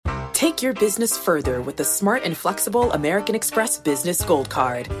Take your business further with the smart and flexible American Express Business Gold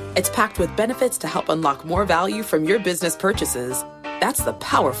Card. It's packed with benefits to help unlock more value from your business purchases. That's the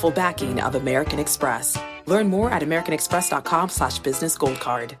powerful backing of American Express. Learn more at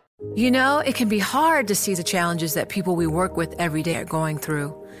americanexpress.com/businessgoldcard. You know, it can be hard to see the challenges that people we work with every day are going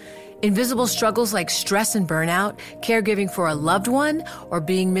through. Invisible struggles like stress and burnout, caregiving for a loved one, or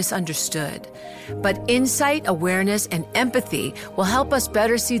being misunderstood. But insight, awareness, and empathy will help us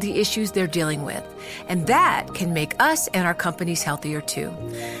better see the issues they're dealing with. And that can make us and our companies healthier too.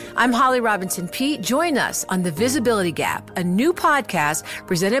 I'm Holly Robinson Peete. Join us on The Visibility Gap, a new podcast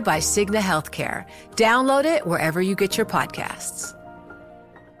presented by Cigna Healthcare. Download it wherever you get your podcasts.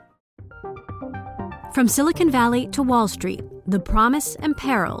 From Silicon Valley to Wall Street, the promise and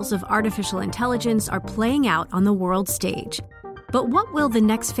perils of artificial intelligence are playing out on the world stage. But what will the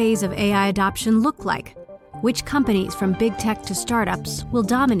next phase of AI adoption look like? Which companies, from big tech to startups, will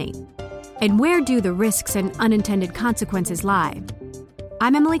dominate? And where do the risks and unintended consequences lie?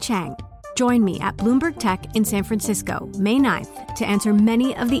 I'm Emily Chang. Join me at Bloomberg Tech in San Francisco, May 9th, to answer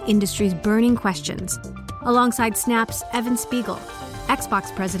many of the industry's burning questions, alongside Snap's Evan Spiegel,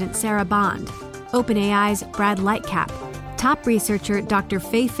 Xbox President Sarah Bond, OpenAI's Brad Lightcap, top researcher Dr.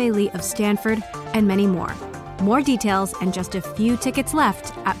 Fei-Fei Li of Stanford, and many more. More details and just a few tickets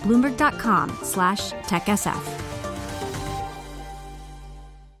left at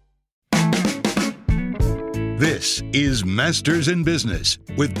Bloomberg.com/TechSF. This is Masters in Business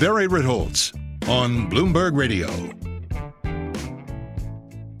with Barry Ritholtz on Bloomberg Radio.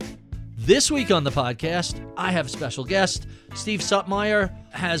 This week on the podcast, I have a special guest. Steve Suttmeier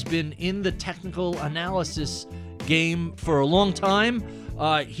has been in the technical analysis game for a long time.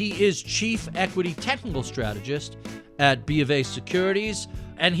 He is Chief Equity Technical Strategist at BofA Securities,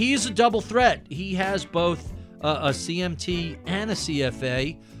 and he is a double threat. He has both a CMT and a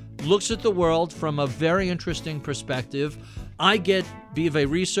CFA, looks at the world from a very interesting perspective. I get BofA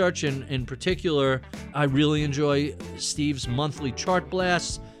research, and in particular, I really enjoy Steve's monthly chart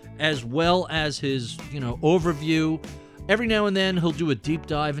blasts, as well as his, overview. Every now and then, he'll do a deep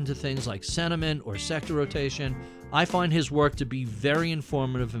dive into things like sentiment or sector rotation. I find his work to be very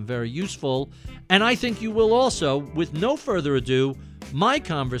informative and very useful, and I think you will also. With no further ado, my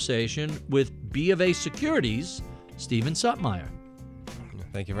conversation with BofA Securities, Stephen Suttmeier.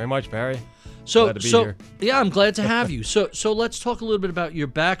 Thank you very much, Barry. Glad to be here. Yeah, I'm glad to have you. So let's talk a little bit about your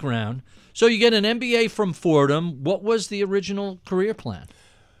background. So you get an MBA from Fordham. What was the original career plan?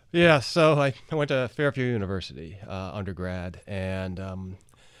 Yeah, so I went to Fairfield University undergrad, and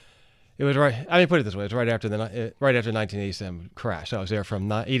it was right. I mean, put it this way: it was right after 1987 crash. So I was there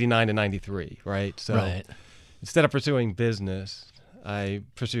from '89 to '93, right? So instead of pursuing business, I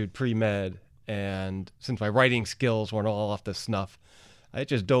pursued pre-med, and since my writing skills weren't all off the snuff, I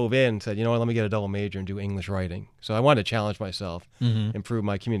just dove in and said, you know what, let me get a double major and do English writing. So I wanted to challenge myself, improve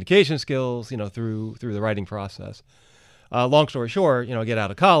my communication skills, through the writing process. Long story short, get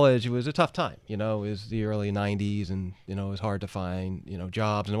out of college, it was a tough time. It was the early 90s, and, it was hard to find,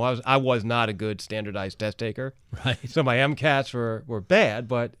 jobs. And I was not a good standardized test taker. Right. So my MCATs were bad,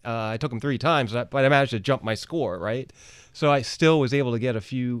 but I took them 3 times, but I managed to jump my score, right? So I still was able to get a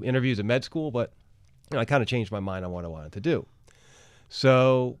few interviews at med school, but I kind of changed my mind on what I wanted to do.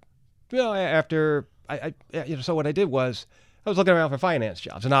 So, after so what I did was, I was looking around for finance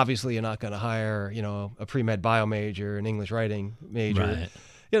jobs, and obviously you're not going to hire, a pre-med bio major, an English writing major,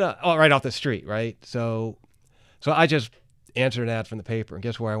 right off the street, right? So I just answered an ad from the paper, and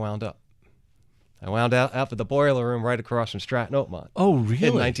guess where I wound up? I wound up at the boiler room right across from Stratton Oakmont. Oh, really?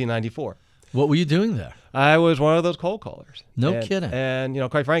 In 1994. What were you doing there? I was one of those cold callers. No kidding. And,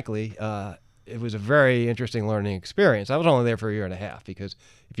 quite frankly, it was a very interesting learning experience. I was only there for a year and a half, because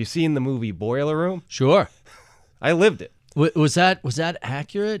if you've seen the movie Boiler Room, sure, I lived it. Was that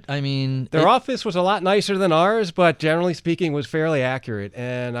accurate? I mean, their office was a lot nicer than ours, but generally speaking, was fairly accurate.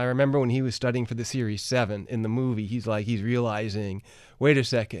 And I remember when he was studying for the Series 7 in the movie, he's realizing, wait a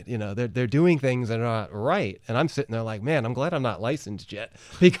second, they're doing things that are not right. And I'm sitting there like, man, I'm glad I'm not licensed yet,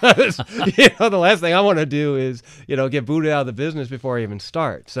 because the last thing I want to do is get booted out of the business before I even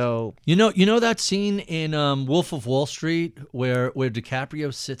start. So you know that scene in Wolf of Wall Street where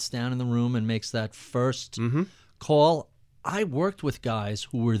DiCaprio sits down in the room and makes that first call. I worked with guys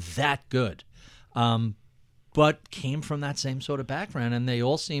who were that good, but came from that same sort of background, and they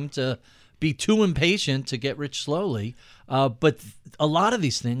all seemed to be too impatient to get rich slowly. But a lot of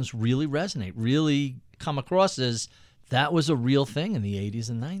these things really resonate, really come across as that was a real thing in the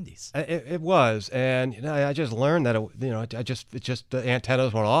 80s and 90s. It was, and I just learned that the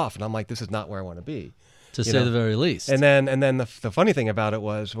antennas went off, and I'm like, this is not where I want to be. to say the very least. And then the funny thing about it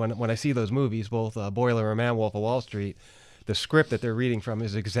was when I see those movies, both Boiler and Man, Wolf of Wall Street, the script that they're reading from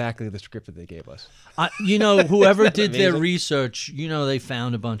is exactly the script that they gave us. Whoever did their research, they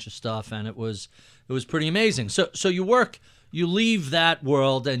found a bunch of stuff, and it was pretty amazing. So you leave that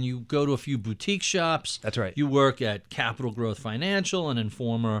world and you go to a few boutique shops. That's right. You work at Capital Growth Financial and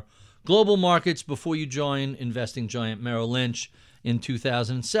Informer Global Markets before you join investing giant Merrill Lynch in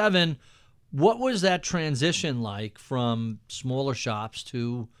 2007. What was that transition like from smaller shops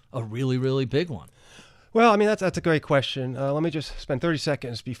to a really, really big one? Well, I mean, that's a great question. Let me just spend 30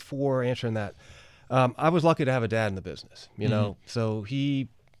 seconds before answering that. I was lucky to have a dad in the business, so he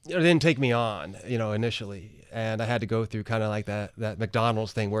didn't take me on, initially. And I had to go through kind of like that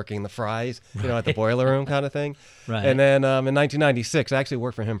McDonald's thing, working the fries, at the boiler room kind of thing. Right. And then in 1996, I actually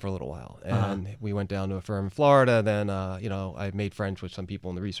worked for him for a little while. And we went down to a firm in Florida. Then, I made friends with some people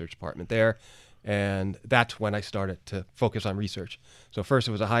in the research department there. And that's when I started to focus on research. So first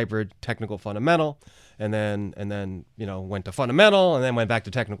it was a hybrid technical fundamental, and then went to fundamental, and then went back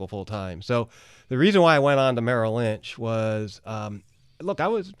to technical full time. So the reason why I went on to Merrill Lynch was, look, I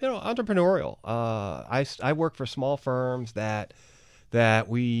was entrepreneurial. I worked for small firms that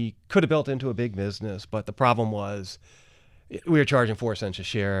we could have built into a big business, but the problem was we were charging 4 cents a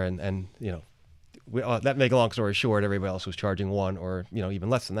share, and that make a long story short, everybody else was charging 1 or even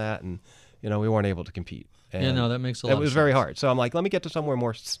less than that, and we weren't able to compete. And that makes a lot of sense. It was very hard. So I'm like, let me get to somewhere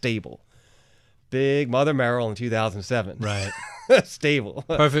more stable. Big Mother Merrill in 2007. Right. Stable.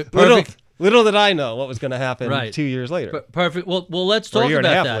 Perfect. Little did I know what was going to happen 2 years later. Perfect. Well, let's talk or a year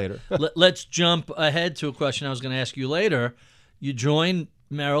about and a half that. later. Let's jump ahead to a question I was going to ask you later. You joined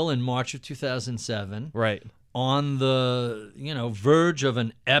Merrill in March of 2007. Right. On the verge of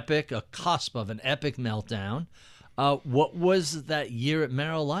a cusp of an epic meltdown. What was that year at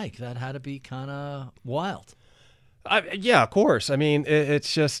Merrill like? That had to be kind of wild. Yeah, of course. I mean,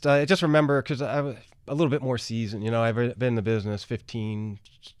 it's just I just remember because I was a little bit more seasoned. I've been in the business 15,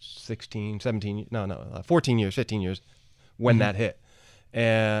 16, 17, 14 years, 15 years when that hit.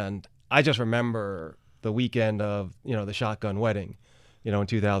 And I just remember the weekend of, the shotgun wedding, in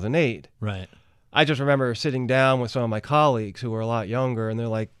 2008. Right. I just remember sitting down with some of my colleagues who were a lot younger, and they're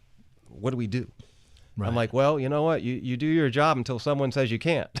like, what do we do? Right. I'm like, well, you know what? You do your job until someone says you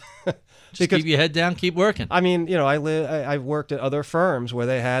can't. Just keep your head down, keep working. I mean, I've worked at other firms where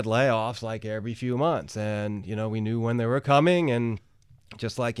they had layoffs like every few months, and we knew when they were coming, and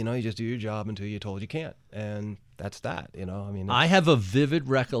just like you just do your job until you're told you can't, and that's that. I mean, I have a vivid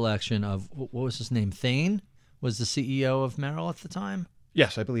recollection of what was his name? Thane was the CEO of Merrill at the time.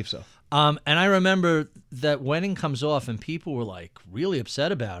 Yes, I believe so. And I remember that wedding comes off, and people were like really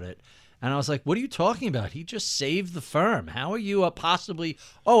upset about it. And I was like, what are you talking about? He just saved the firm. How are you possibly,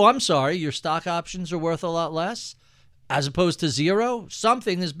 I'm sorry, your stock options are worth a lot less as opposed to zero?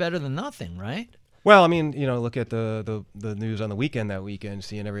 Something is better than nothing, right? Well, I mean, look at the news on the weekend that weekend,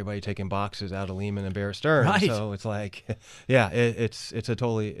 seeing everybody taking boxes out of Lehman and Bear Stearns. Right. So it's like, yeah, it's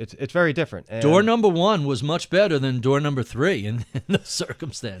very different. And door number 1 was much better than door number 3 in the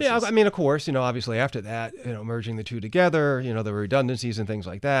circumstances. Yeah, I mean, of course, obviously after that, merging the two together, there were redundancies and things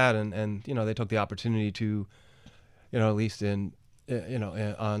like that, and they took the opportunity to, at least on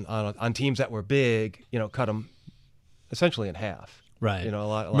teams that were big, cut them essentially in half. Right. A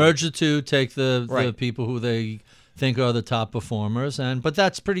lot. Merge the two, take the Right. people who they think are the top performers, but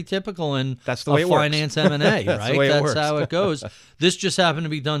that's pretty typical in That's the way it works. finance M&A, right? That's the way it works. How it goes. This just happened to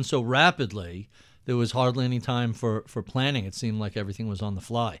be done so rapidly. There was hardly any time for planning. It seemed like everything was on the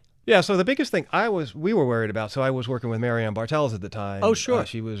fly. Yeah, so the biggest thing we were worried about, so I was working with Marianne Bartels at the time. Oh, sure.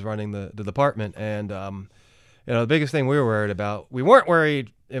 She was running the department, and the biggest thing we were worried about, we weren't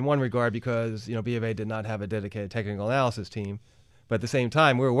worried in one regard because, B of A did not have a dedicated technical analysis team. But at the same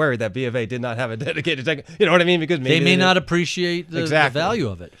time, we were worried that B of A did not have a dedicated you know what I mean? Because maybe they may not appreciate the value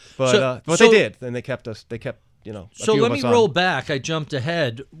of it. But they did, and they kept us. So let me roll back. I jumped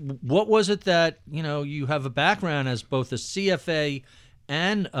ahead. What was it that you have a background as both a CFA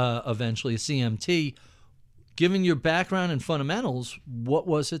and eventually a CMT? Given your background in fundamentals, what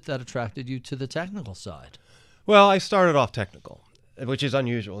was it that attracted you to the technical side? Well, I started off technical, which is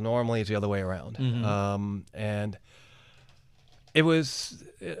unusual. Normally, it's the other way around, and it was,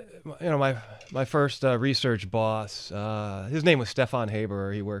 my first research boss, his name was Stefan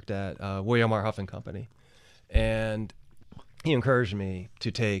Haber. He worked at William R. Huff and Company. And he encouraged me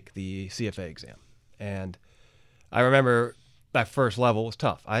to take the CFA exam. And I remember that first level was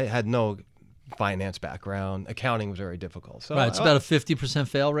tough. I had no finance background. Accounting was very difficult. So Right, it's about a 50%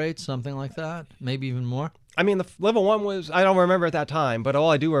 fail rate, something like that, maybe even more. I mean, the level 1 was, I don't remember at that time, but all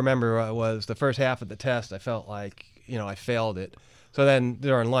I do remember was the first half of the test. I felt like, I failed it. So then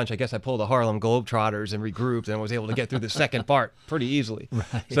during lunch, I guess I pulled the Harlem Globetrotters and regrouped and was able to get through the second part pretty easily.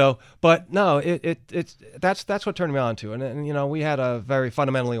 Right. So, but no, that's what turned me on to it. And we had a very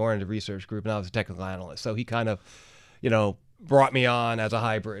fundamentally oriented research group, and I was a technical analyst. So he kind of, brought me on as a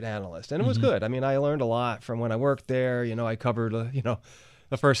hybrid analyst, and it was good. I mean, I learned a lot from when I worked there. I covered,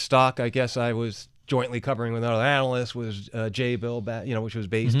 the first stock I guess I was jointly covering with another analyst was J-Bill, which was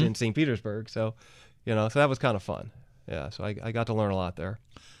based in St. Petersburg. So, so that was kind of fun. Yeah, so I got to learn a lot there.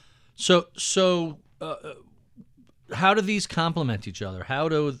 So how do these complement each other? How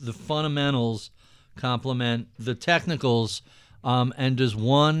do the fundamentals complement the technicals? And does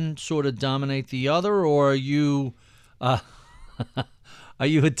one sort of dominate the other, or are you are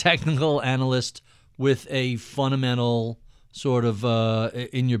you a technical analyst with a fundamental sort of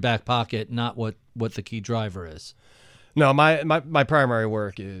in your back pocket, not what the key driver is? No, my primary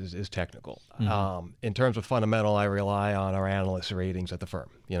work is technical. In terms of fundamental, I rely on our analyst ratings at the firm.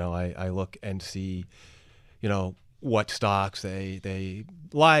 I look and see, what stocks they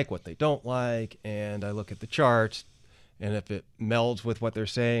like, what they don't like, and I look at the charts. And if it melds with what they're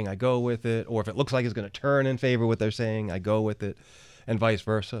saying, I go with it. Or if it looks like it's going to turn in favor of what they're saying, I go with it, and vice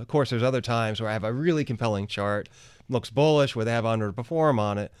versa. Of course, there's other times where I have a really compelling chart, looks bullish, where they have underperform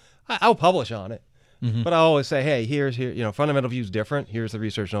on it. I'll publish on it. But I always say, hey, here's fundamental view's different. Here's the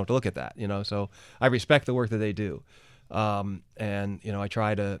research note to look at that. So I respect the work that they do, and I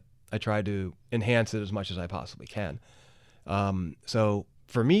try to enhance it as much as I possibly can. So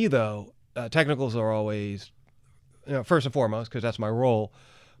for me, though, technicals are always first and foremost, because that's my role.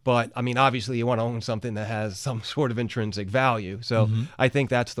 But I mean, obviously, you want to own something that has some sort of intrinsic value. So I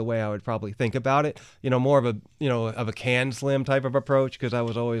think that's the way I would probably think about it. More of a can slim type of approach, because I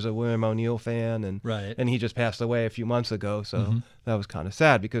was always a William O'Neill fan, and he just passed away a few months ago. So that was kind of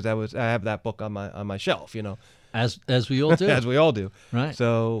sad, because I have that book on my shelf. As we all do. As we all do. Right.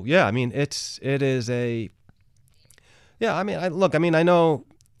 So yeah, I mean, it is a. Yeah, I mean, I know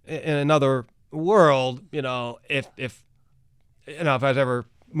in another world, if I was ever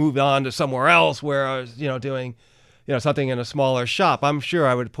moved on to somewhere else where I was, doing, something in a smaller shop, I'm sure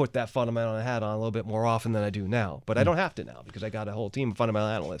I would put that fundamental hat on a little bit more often than I do now. But I don't have to now, because I got a whole team of fundamental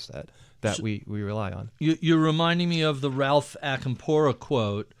analysts that we rely on. You're reminding me of the Ralph Acampora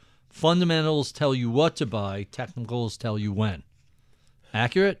quote: "Fundamentals tell you what to buy, technicals tell you when."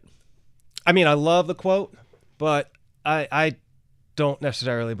 Accurate? I mean, I love the quote, but I don't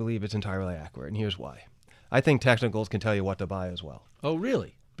necessarily believe it's entirely accurate, and here's why. I think technicals can tell you what to buy as well. Oh,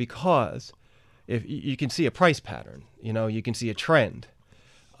 really? Because if you can see a price pattern, you can see a trend,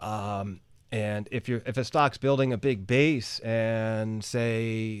 and if a stock's building a big base, and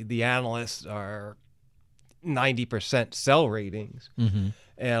say the analysts are 90% sell ratings, and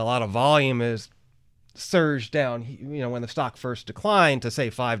a lot of volume is surged down, when the stock first declined to say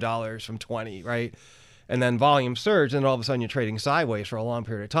 $5 from 20, right? And then volume surged, and all of a sudden you're trading sideways for a long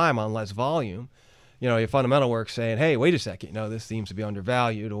period of time on less volume. Your fundamental work's saying, hey, wait a second, this seems to be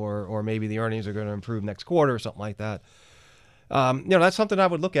undervalued, or maybe the earnings are going to improve next quarter or something like that. That's something I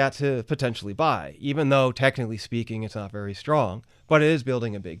would look at to potentially buy, even though technically speaking it's not very strong, but it is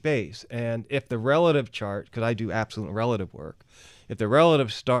building a big base. And if the relative chart, because I do absolute relative work, if the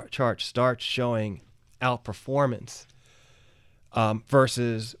relative chart starts showing outperformance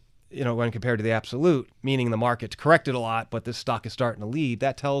versus when compared to the absolute, meaning the market's corrected a lot, but this stock is starting to lead,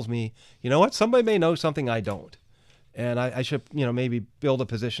 that tells me, what, somebody may know something I don't, and I should, maybe build a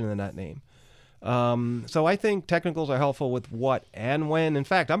position in that name. So I think technicals are helpful with what and when. In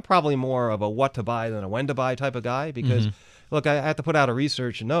fact, I'm probably more of a what to buy than a when to buy type of guy, because look, I have to put out a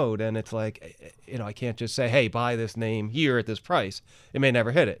research note, and it's like, I can't just say, hey, buy this name here at this price. It may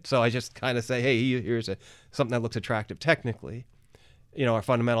never hit it. So I just kind of say, hey, here's something that looks attractive technically. Our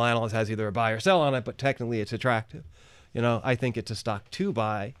fundamental analyst has either a buy or sell on it, but technically it's attractive. I think it's a stock to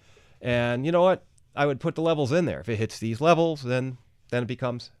buy. And you know what? I would put the levels in there. If it hits these levels, then it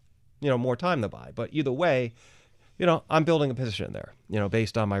becomes, more time to buy. But either way, I'm building a position there,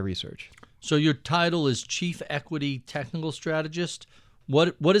 based on my research. So your title is Chief Equity Technical Strategist.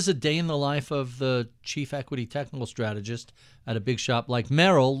 What is a day in the life of the Chief Equity Technical Strategist at a big shop like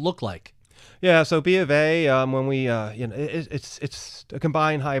Merrill look like? Yeah, so B of A, when we, it's a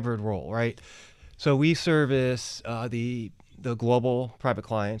combined hybrid role, right? So we service the global private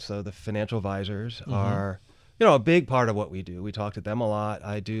clients, so the financial advisors are, a big part of what we do. We talk to them a lot.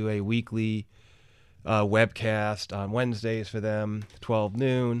 I do a weekly webcast on Wednesdays for them, 12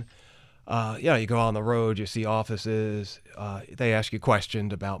 noon. you go on the road, you see offices, they ask you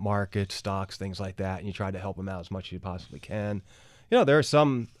questions about markets, stocks, things like that, and you try to help them out as much as you possibly can. There are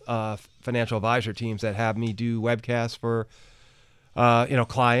some financial advisor teams that have me do webcasts for,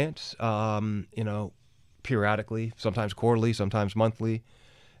 clients, periodically, sometimes quarterly, sometimes monthly,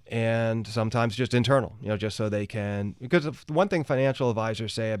 and sometimes just internal, just so they can, because one thing financial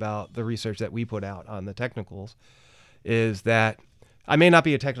advisors say about the research that we put out on the technicals is that I may not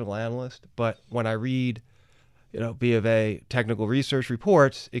be a technical analyst, but when I read, B of A technical research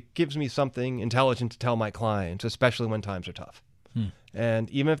reports, it gives me something intelligent to tell my clients, especially when times are tough. And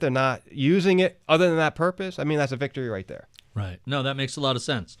even if they're not using it other than that purpose, that's a victory right there. Right. No, that makes a lot of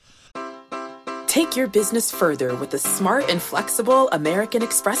sense. Take your business further with the smart and flexible American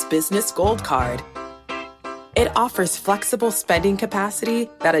Express Business Gold Card. It offers flexible spending capacity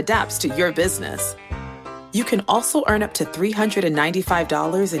that adapts to your business. You can also earn up to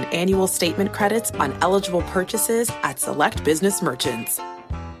 $395 in annual statement credits on eligible purchases at select business merchants.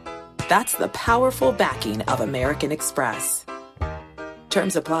 That's the powerful backing of American Express.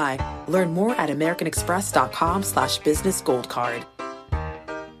 Terms apply. Learn more at americanexpress.com/business gold card.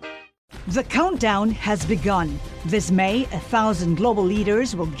 The countdown has begun. This May, 1,000 global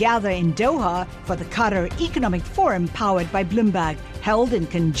leaders will gather in Doha for the Qatar Economic Forum powered by Bloomberg, held in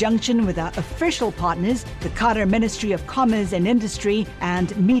conjunction with our official partners, the Qatar Ministry of Commerce and Industry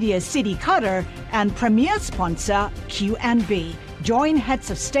and Media City Qatar, and premier sponsor QNB. Join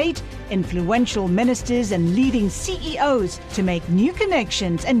heads of state, influential ministers, and leading CEOs to make new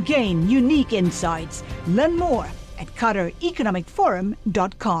connections and gain unique insights. Learn more at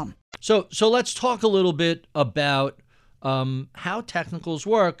QatarEconomicForum.com. So let's talk a little bit about how technicals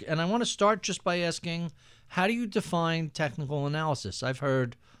work. And I want to start just by asking, how do you define technical analysis? I've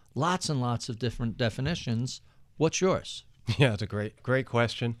heard lots and lots of different definitions. What's yours? Yeah, it's a great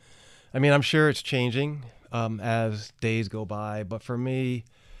question. I'm sure it's changing as days go by. But for me,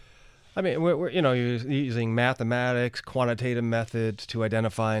 we're using mathematics, quantitative methods to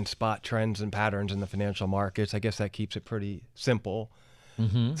identify and spot trends and patterns in the financial markets. I guess that keeps it pretty simple.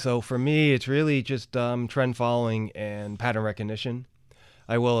 Mm-hmm. So for me, it's really just trend following and pattern recognition.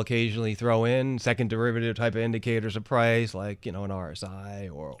 I will occasionally throw in second derivative type of indicators of price, like an RSI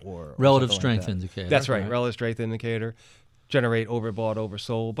or relative strength indicator. That's right, relative strength indicator. Generate overbought,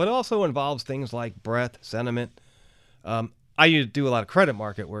 oversold, but also involves things like breadth, sentiment. I do a lot of credit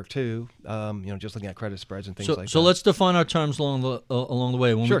market work too. Just looking at credit spreads and things like that. So let's define our terms along the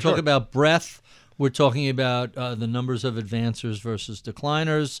way. When we talk about breadth, we're talking about the numbers of advancers versus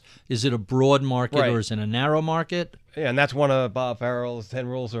decliners. Is it a broad market or is it a narrow market? Yeah, and that's one of Bob Farrell's 10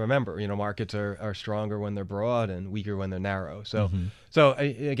 rules to remember. Markets are stronger when they're broad and weaker when they're narrow. So,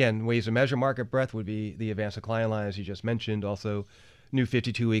 again, ways to measure market breadth would be the advanced decline line, as you just mentioned. Also, new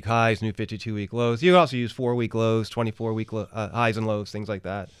 52-week highs, new 52-week lows. You can also use 4-week lows, 24-week highs and lows, things like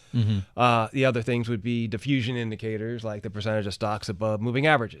that. The other things would be diffusion indicators, like the percentage of stocks above moving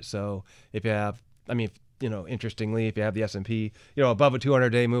averages. So if you have, interestingly, if you have the S&P, above a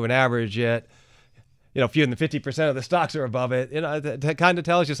 200-day moving average yet, fewer than 50% of the stocks are above it, that kind of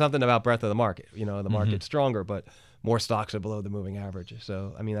tells you something about breadth of the market. The market's stronger, but more stocks are below the moving averages.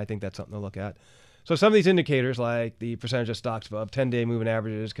 So, I think that's something to look at. So some of these indicators, like the percentage of stocks above 10-day moving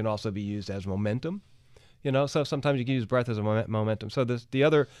averages, can also be used as momentum. So sometimes you can use breadth as a momentum. So the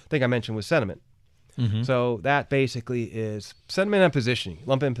other thing I mentioned was sentiment. So that basically is sentiment and positioning,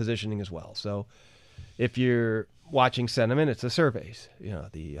 lump in positioning as well. So if you're watching sentiment, it's the surveys,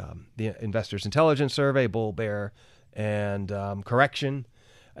 the Investors Intelligence Survey, bull, bear, and correction.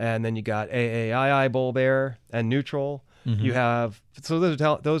 And then you got AAII, bull, bear, and neutral. You have, so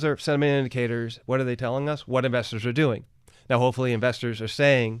those are sentiment indicators. What are they telling us? What investors are doing. Now, hopefully investors are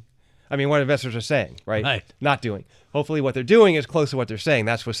saying, what investors are saying, right? Not doing. Hopefully what they're doing is close to what they're saying.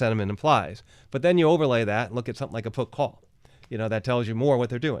 That's what sentiment implies. But then you overlay that and look at something like a put call. That tells you more what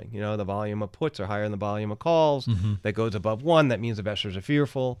they're doing. The volume of puts are higher than the volume of calls. That goes above 1. That means investors are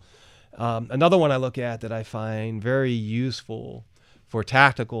fearful. Another one I look at that I find very useful for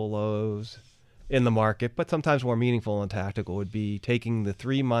tactical lows in the market, but sometimes more meaningful than tactical, would be taking the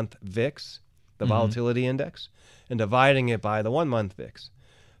 3-month VIX, the volatility index, and dividing it by the 1-month VIX.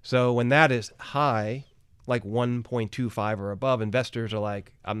 So when that is high, like 1.25 or above, investors are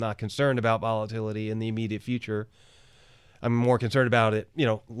like, I'm not concerned about volatility in the immediate future. I'm more concerned about it,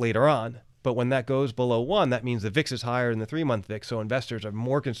 later on. But when that goes below 1, that means the VIX is higher than the 3-month VIX. So investors are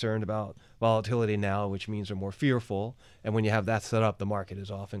more concerned about volatility now, which means they're more fearful. And when you have that set up, the market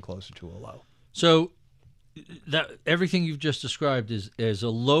is often closer to a low. So that everything you've just described is a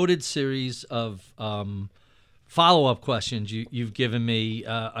loaded series of follow-up questions you've given me.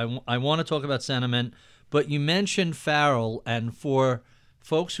 I want to talk about sentiment, but you mentioned Farrell, and for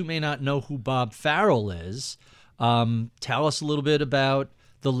folks who may not know who Bob Farrell is, tell us a little bit about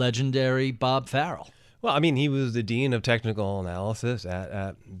the legendary Bob Farrell. Well, I mean, he was the dean of technical analysis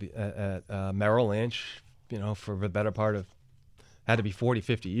at Merrill Lynch, for the better part of, had to be 40,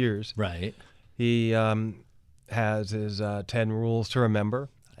 50 years. Right. He has his 10 rules to remember,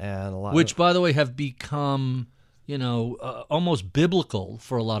 and a lot which, by the way, have become, almost biblical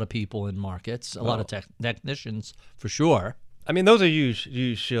for a lot of people in markets, a lot of technicians, for sure. I mean, those are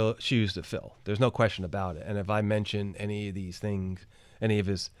huge shoes to fill. There's no question about it. And if I mention any of these things, any of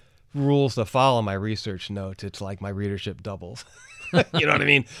his rules to follow in my research notes, it's like my readership doubles. You know what I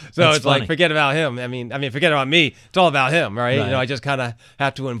mean? So That's it's funny. like, forget about him. I mean, forget about me. It's all about him, right? I just kind of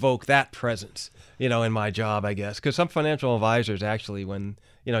have to invoke that presence, in my job, I guess. Because some financial advisors actually, when,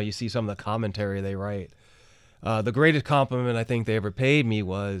 you see some of the commentary they write, the greatest compliment I think they ever paid me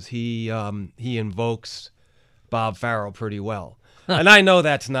was he invokes Bob Farrell pretty well. And I know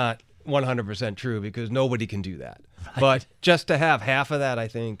that's not 100% true because nobody can do that. Right. But just to have half of that, I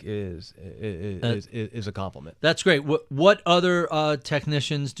think, is a compliment. That's great. What other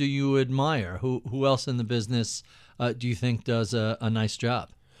technicians do you admire? Who else in the business do you think does a nice job?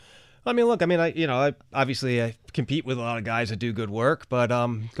 I mean, look, I obviously I compete with a lot of guys that do good work, but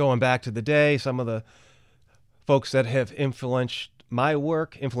going back to the day, some of the folks that have influenced my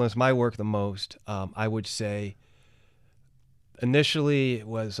work the most, I would say initially it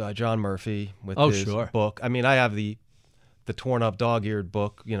was John Murphy with his book. I mean, I have the torn up dog-eared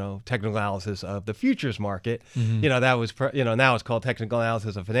book, technical analysis of the futures market. Mm-hmm. That was, now it's called technical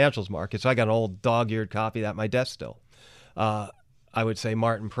analysis of financials market. So I got an old dog-eared copy at my desk still. I would say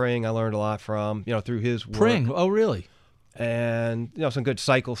Martin Pring, I learned a lot from, through his work. Pring, oh really? And, some good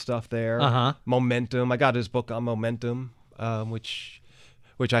cycle stuff there. Uh-huh. Momentum, I got his book on momentum, which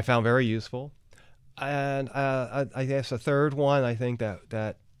I found very useful. And I guess a third one I think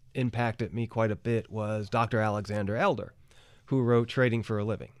that impacted me quite a bit was Dr. Alexander Elder, who wrote Trading for a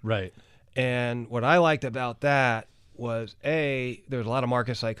Living. Right. And what I liked about that was, there's a lot of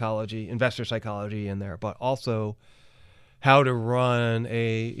market psychology, investor psychology in there, but also how to run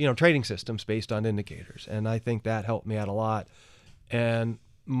trading systems based on indicators. And I think that helped me out a lot. And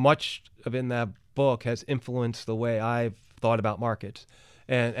much of in that book has influenced the way I've thought about markets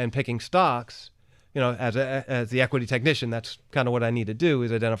and picking stocks. As the equity technician, that's kind of what I need to do,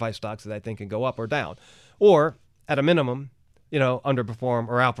 is identify stocks that I think can go up or down, or at a minimum, underperform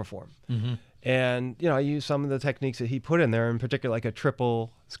or outperform. Mm-hmm. And, I use some of the techniques that he put in there, in particular, like a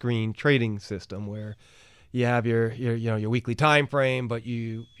triple screen trading system where you have your weekly time frame, but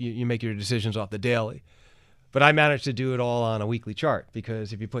you make your decisions off the daily. But I managed to do it all on a weekly chart,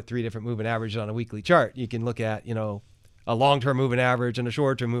 because if you put 3 different moving averages on a weekly chart, you can look at, a long-term moving average and a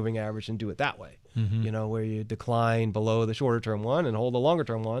short-term moving average and do it that way. Mm-hmm. Where you decline below the shorter-term one and hold the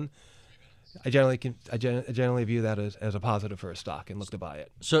longer-term one. I generally view that as a positive for a stock and look to buy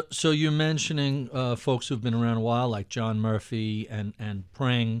it. So you're mentioning folks who've been around a while, like John Murphy and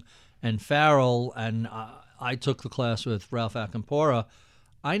Pring and Farrell, and I took the class with Ralph Acampora.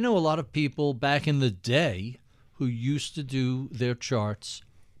 I know a lot of people back in the day who used to do their charts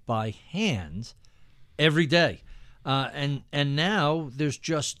by hand every day. And now there's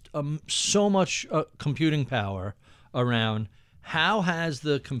just so much computing power around. How has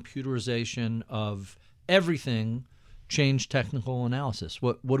the computerization of everything changed technical analysis?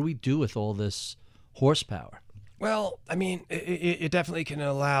 What do we do with all this horsepower? Well, I mean, it definitely can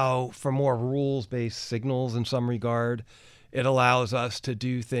allow for more rules-based signals in some regard. It allows us to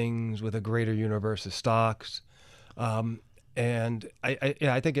do things with a greater universe of stocks. And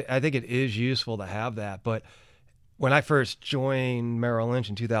I think it is useful to have that, but when I first joined Merrill Lynch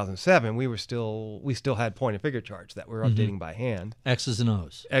in 2007, we still had point and figure charts that we were updating by hand. X's and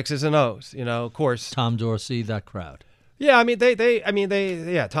O's. X's and O's. Of course. Tom Dorsey, that crowd. Yeah, I mean,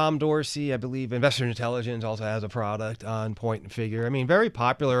 Tom Dorsey, I believe Investor Intelligence also has a product on point and figure. I mean, very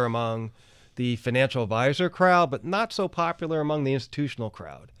popular among the financial advisor crowd, but not so popular among the institutional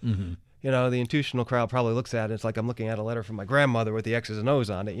crowd. Mm-hmm. The institutional crowd probably looks at it. It's like I'm looking at a letter from my grandmother with the X's and O's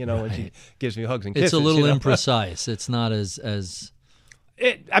on it, right. When she gives me hugs and kisses. It's a little imprecise. It's not as.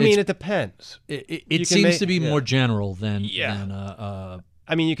 It depends. It seems to be more general than.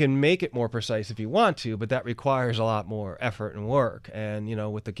 I mean, you can make it more precise if you want to, but that requires a lot more effort and work. And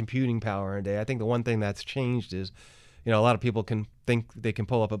with the computing power in a day, I think the one thing that's changed is, a lot of people can think they can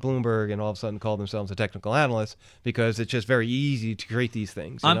pull up a Bloomberg and all of a sudden call themselves a technical analyst because it's just very easy to create these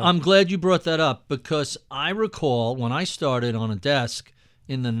things. I'm glad you brought that up, because I recall when I started on a desk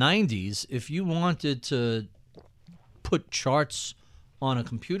in the 90s, if you wanted to put charts on a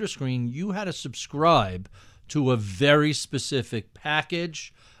computer screen, you had to subscribe to a very specific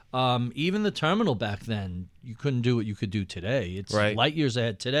package. Even the terminal back then, you couldn't do what you could do today. It's Right. light years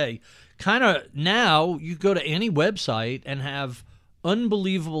ahead today. Kind of now, you go to any website and have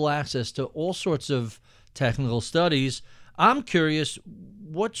unbelievable access to all sorts of technical studies. I'm curious,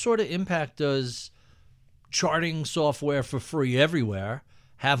 what sort of impact does charting software for free everywhere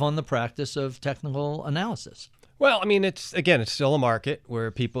have on the practice of technical analysis? Well, I mean, it's still a market where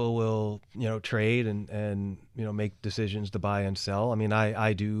people will, trade and make decisions to buy and sell. I mean,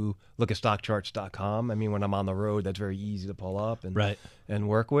 I do look at stockcharts.com. I mean, when I'm on the road, that's very easy to pull up and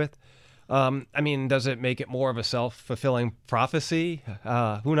work with. I mean, does it make it more of a self-fulfilling prophecy?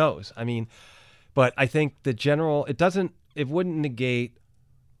 Who knows? I mean, but I think it wouldn't negate,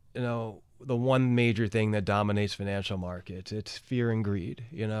 the one major thing that dominates financial markets. It's fear and greed,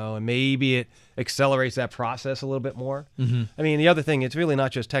 and maybe it accelerates that process a little bit more. Mm-hmm. I mean, the other thing, it's really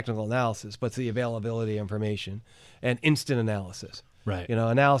not just technical analysis, but it's the availability of information and instant analysis. Right.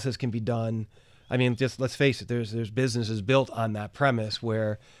 Analysis can be done. I mean, just let's face it, there's businesses built on that premise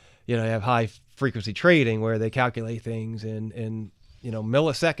where, you have high frequency trading where they calculate things in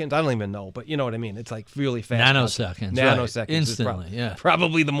milliseconds. I don't even know, but you know what I mean. It's like really fast. Nanoseconds. Nanoseconds. Right. Instantly, yeah.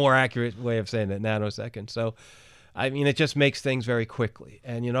 Probably the more accurate way of saying it, nanoseconds. So, I mean, it just makes things very quickly.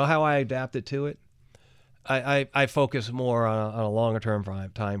 And you know how I adapted to it? I focus more on a longer term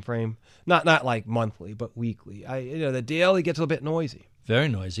time frame. Not like monthly, but weekly. The daily gets a little bit noisy. Very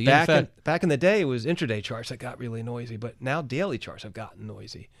noisy. Back in the day, it was intraday charts that got really noisy, but now daily charts have gotten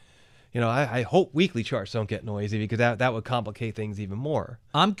noisy. I hope weekly charts don't get noisy because that would complicate things even more.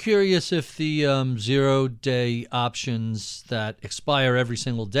 I'm curious if the 0-day options that expire every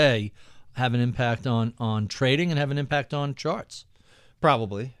single day have an impact on trading and have an impact on charts.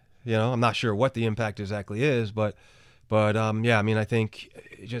 Probably. I'm not sure what the impact exactly is, but yeah, I mean, I think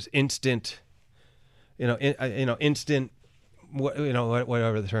just instant, instant,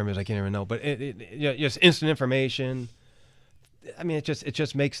 whatever the term is, I can't even know, but just instant information. I mean, it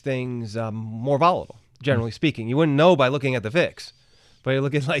just makes things more volatile, generally speaking. You wouldn't know by looking at the VIX, but you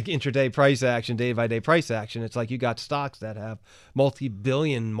look at like intraday price action, day-by-day price action. It's like you got stocks that have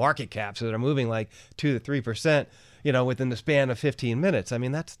multi-billion market caps that are moving like 2 to 3%, within the span of 15 minutes. I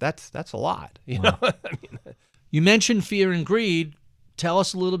mean, that's a lot. Wow. I mean, you mentioned fear and greed. Tell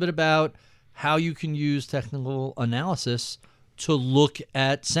us a little bit about how you can use technical analysis to look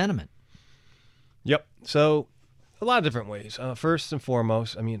at sentiment. Yep. So, a lot of different ways. First and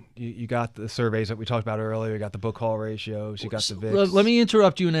foremost, I mean, you got the surveys that we talked about earlier. You got the book haul ratios. You got the VIX. Let me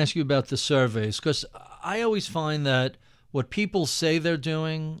interrupt you and ask you about the surveys, because I always find that what people say they're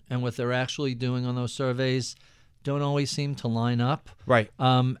doing and what they're actually doing on those surveys don't always seem to line up. Right.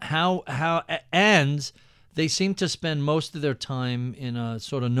 And they seem to spend most of their time in a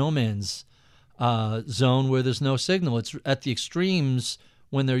sort of no man's zone where there's no signal. It's at the extremes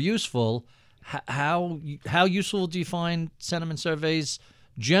when they're useful. How useful do you find sentiment surveys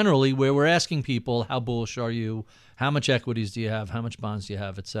generally, where we're asking people, how bullish are you? How much equities do you have? How much bonds do you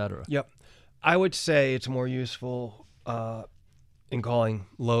have, et cetera? Yep. I would say it's more useful in calling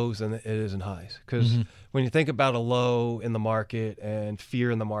lows than it is in highs. Because when you think about a low in the market and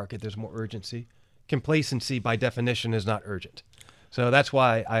fear in the market, there's more urgency. Complacency, by definition, is not urgent. So that's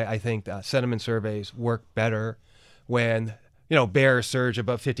why I think sentiment surveys work better when bears surge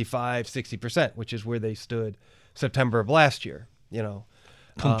above 55, 60%, which is where they stood September of last year.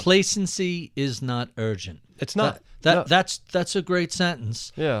 Complacency is not urgent. It's not. That's a great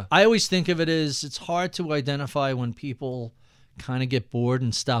sentence. Yeah. I always think of it as it's hard to identify when people kind of get bored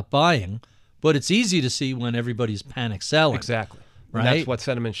and stop buying, but it's easy to see when everybody's panic selling. Exactly. Right? And that's what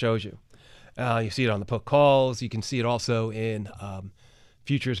sentiment shows you. You see it on the put calls. You can see it also in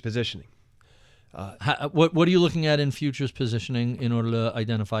futures positioning. What are you looking at in futures positioning in order to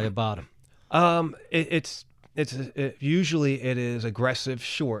identify a bottom? Usually it is aggressive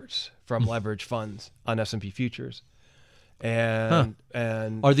shorts from leverage funds on S&P futures, and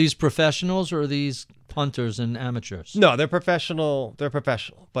are these professionals or are these punters and amateurs? No, they're professional.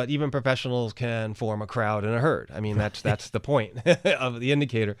 But even professionals can form a crowd and a herd. I mean, that's the point of the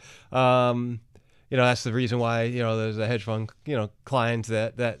indicator. That's the reason why there's a hedge fund clients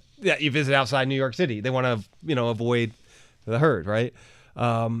that you visit outside New York City. They want to avoid the herd, right?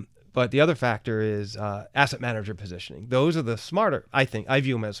 But the other factor is asset manager positioning. Those are the smarter. I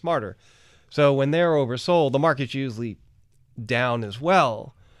view them as smarter. So when they're oversold, the market's usually down as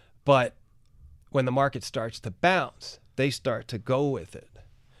well. But when the market starts to bounce, they start to go with it.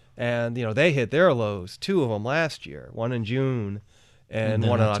 And they hit their lows, 2 of them last year, one in June and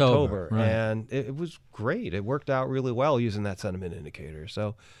one in October. Right. And it was great. It worked out really well using that sentiment indicator.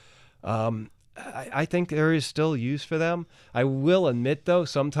 So I think there is still use for them. I will admit, though,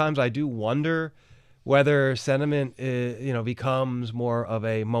 sometimes I do wonder whether sentiment becomes more of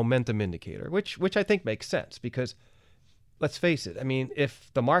a momentum indicator, which I think makes sense because let's face it. I mean,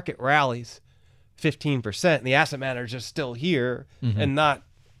 if the market rallies 15% and the asset manager is still here and not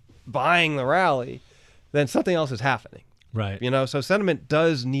buying the rally, then something else is happening. Right. So sentiment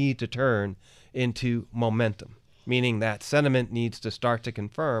does need to turn into momentum, meaning that sentiment needs to start to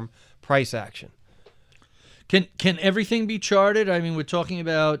confirm price action. Can everything be charted? I mean, we're talking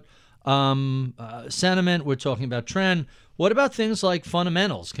about sentiment, we're talking about trend. What about things like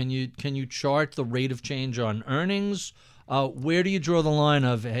fundamentals? Can you chart the rate of change on earnings? Where do you draw the line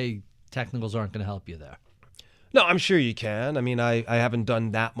of, hey, technicals aren't going to help you there? No, I'm sure you can. I mean, I haven't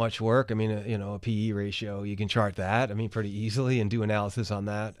done that much work. I mean, a PE ratio, you can chart that, pretty easily and do analysis on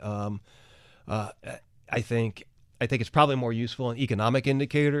that. I think it's probably more useful in economic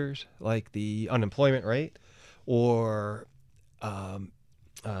indicators like the unemployment rate or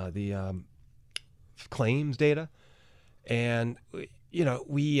the claims data. And,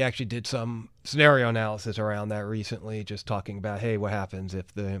 we actually did some scenario analysis around that recently, just talking about, hey, what happens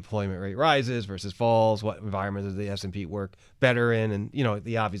if the employment rate rises versus falls? What environment does the S&P work better in? And,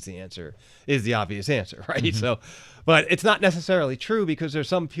 the obvious answer is the obvious answer, right? Mm-hmm. So, but it's not necessarily true because there's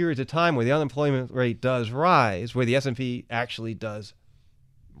some periods of time where the unemployment rate does rise, where the S&P actually does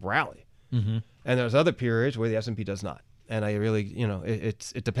rally. Mm-hmm. And there's other periods where the S&P does not. And I really,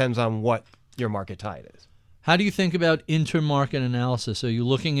 it depends on what your market tide is. How do you think about intermarket analysis? Are you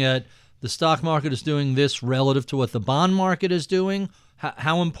looking at the stock market is doing this relative to what the bond market is doing?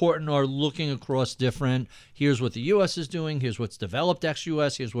 How important are looking across different, here's what the U.S. is doing, here's what's developed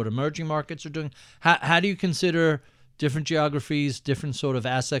ex-U.S., here's what emerging markets are doing? How do you consider different geographies, different sort of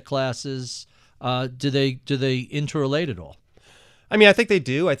asset classes? Do they interrelate at all? I think they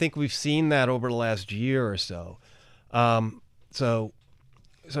do. I think we've seen that over the last year or so. So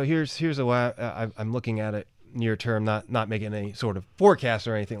here's the way I'm looking at it near term, not making any sort of forecast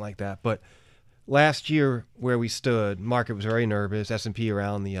or anything like that. But last year, where we stood, market was very nervous. S&P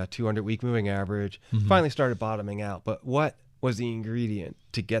around the 200-week moving average, finally started bottoming out. But what was the ingredient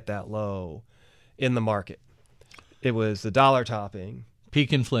to get that low in the market? It was the dollar topping,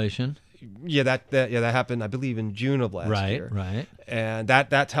 peak inflation. Yeah, that happened, I believe, in June of last year. Right. And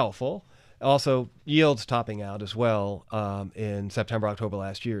that's helpful. Also, yields topping out as well in September, October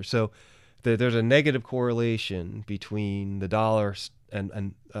last year. So there's a negative correlation between the dollar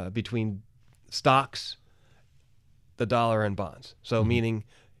and between stocks, the dollar, and bonds. So meaning,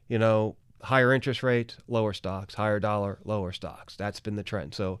 higher interest rates, lower stocks, higher dollar, lower stocks. That's been the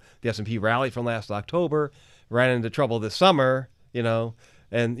trend. So the S&P rallied from last October, ran into trouble this summer, and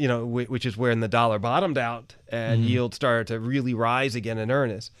which is when the dollar bottomed out and yields started to really rise again in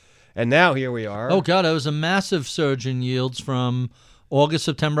earnest. And now here we are. Oh, God, it was a massive surge in yields from August,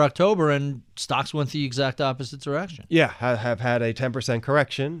 September, October, and stocks went the exact opposite direction. Yeah, have had a 10%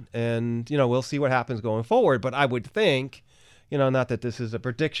 correction, and, we'll see what happens going forward. But I would think, not that this is a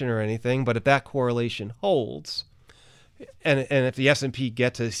prediction or anything, but if that correlation holds, and if the S&P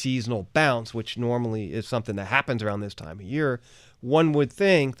gets a seasonal bounce, which normally is something that happens around this time of year, one would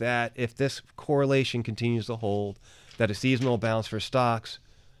think that if this correlation continues to hold, that a seasonal bounce for stocks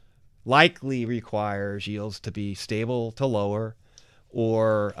likely requires yields to be stable to lower,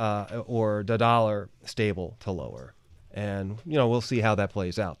 or the dollar stable to lower. And we'll see how that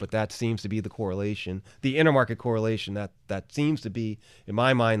plays out. But that seems to be the correlation, the intermarket correlation that seems to be, in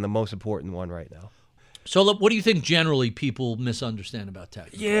my mind, the most important one right now. So what do you think generally people misunderstand about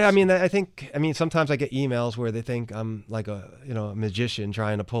technicals? Yeah, I think sometimes I get emails where they think I'm like a magician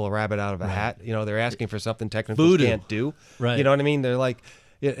trying to pull a rabbit out of a hat. They're asking for something technicals can't do. Right. You know what I mean? They're like,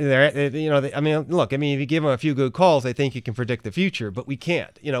 look, if you give them a few good calls, they think you can predict the future, but we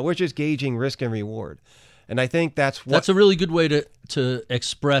can't. We're just gauging risk and reward. And I think that's a really good way to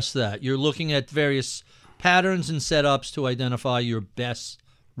express that. You're looking at various patterns and setups to identify your best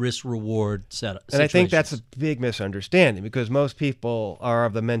risk-reward setup. And I think that's a big misunderstanding because most people are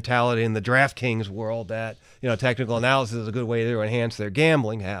of the mentality in the DraftKings world that, technical analysis is a good way to enhance their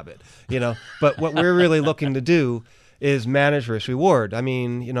gambling habit, But what we're really looking to do is manage risk reward.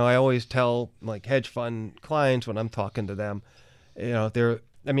 I always tell like hedge fund clients when I'm talking to them, a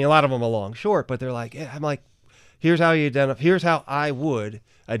lot of them are long short, but they're like, I'm like, here's how I would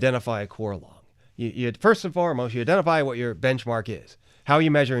identify a core long. You first and foremost, you identify what your benchmark is. How are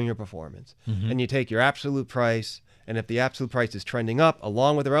you measuring your performance? And you take your absolute price, and if the absolute price is trending up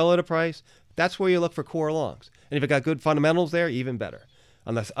along with the relative price, that's where you look for core longs. And if it got good fundamentals there, even better.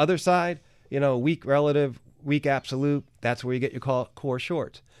 On the other side, weak relative, weak absolute, that's where you get your core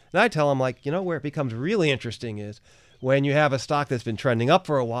shorts. And I tell them, like, where it becomes really interesting is when you have a stock that's been trending up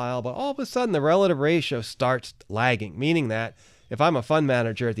for a while, but all of a sudden the relative ratio starts lagging, meaning that if I'm a fund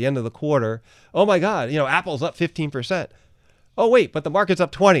manager at the end of the quarter, oh my God, Apple's up 15%. Oh wait, but the market's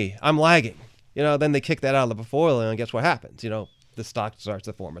up 20. I'm lagging. Then they kick that out of the portfolio, and guess what happens? The stock starts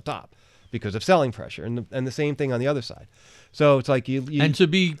to form a top because of selling pressure, and the same thing on the other side. So it's like you and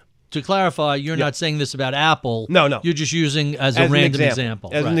to clarify, you're not saying this about Apple. No. You're just using as a random example.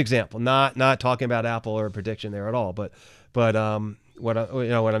 As an example, not talking about Apple or a prediction there at all. But what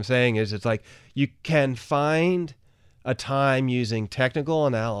I'm saying is, it's like you can find a time using technical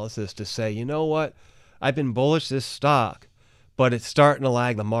analysis to say, you know what, I've been bullish this stock, but it's starting to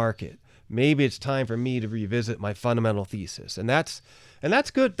lag the market. Maybe it's time for me to revisit my fundamental thesis, and that's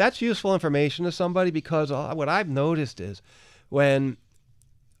good. That's useful information to somebody, because what I've noticed is when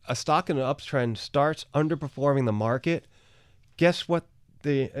a stock in an uptrend starts underperforming the market, guess what?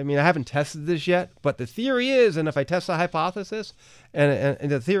 I haven't tested this yet, but the theory is, and if I test the hypothesis, and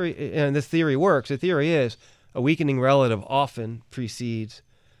the theory, and this theory works, the theory is a weakening relative often precedes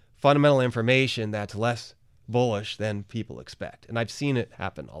fundamental information that's less bullish than people expect. And I've seen it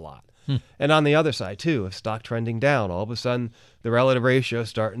happen a lot. And on the other side, too, if stock trending down, all of a sudden the relative ratio is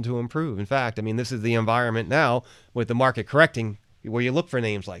starting to improve. In fact, this is the environment now with the market correcting where you look for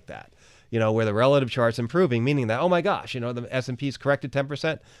names like that, where the relative chart's improving, meaning that, oh my gosh, the S&P's corrected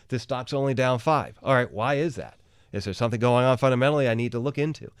 10%, this stock's only down 5%. All right, why is that? Is there something going on fundamentally I need to look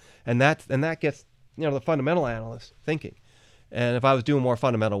into? And that gets, the fundamental analyst thinking. And if I was doing more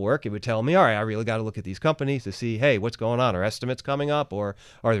fundamental work, it would tell me, all right, I really got to look at these companies to see, hey, what's going on? Are estimates coming up, or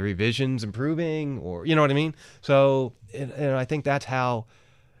are the revisions improving, or you know what I mean? So, I think that's how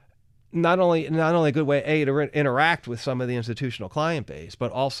not only a good way to interact with some of the institutional client base,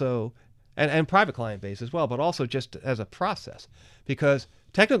 but also and private client base as well, but also just as a process, because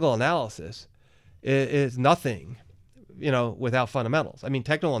technical analysis is nothing, without fundamentals.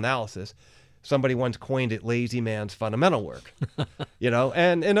 Technical analysis. Somebody once coined it lazy man's fundamental work,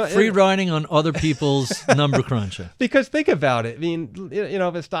 and free riding on other people's number cruncher. Because think about it.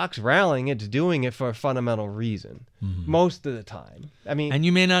 If a stock's rallying, it's doing it for a fundamental reason most of the time. And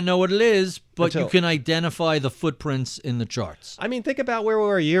you may not know what it is, but you can identify the footprints in the charts. Think about where we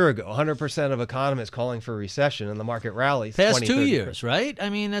were a year ago. 100% of economists calling for a recession, and the market rallies. Past 2 years, right?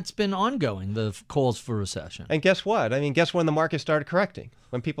 That's been ongoing, the calls for recession. And guess what? Guess when the market started correcting?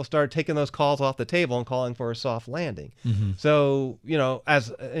 When people started taking those calls off the table and calling for a soft landing. So, as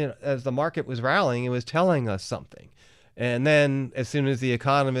the market was rallying, it was telling us something. And then as soon as the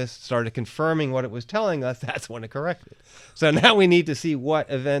economists started confirming what it was telling us, that's when it corrected. So now we need to see what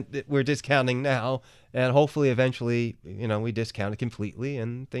event that we're discounting now, and hopefully eventually, we discount it completely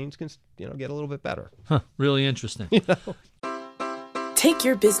and things can, get a little bit better. Really interesting. Take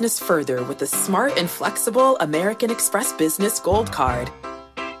your business further with the smart and flexible American Express Business Gold Card.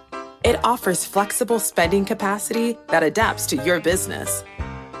 It offers flexible spending capacity that adapts to your business.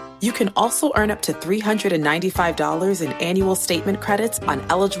 You can also earn up to $395 in annual statement credits on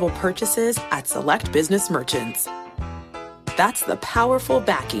eligible purchases at select business merchants. That's the powerful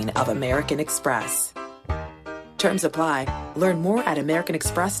backing of American Express. Terms apply. Learn more at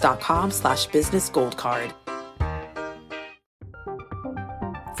americanexpress.com/business gold card.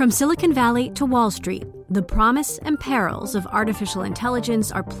 From Silicon Valley to Wall Street, the promise and perils of artificial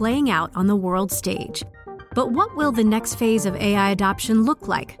intelligence are playing out on the world stage. But what will the next phase of AI adoption look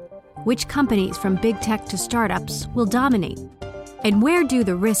like? Which companies, from big tech to startups, will dominate? And where do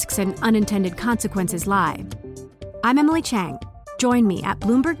the risks and unintended consequences lie? I'm Emily Chang. Join me at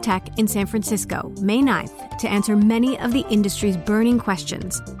Bloomberg Tech in San Francisco, May 9th, to answer many of the industry's burning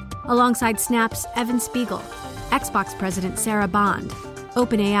questions, alongside Snap's Evan Spiegel, Xbox President Sarah Bond,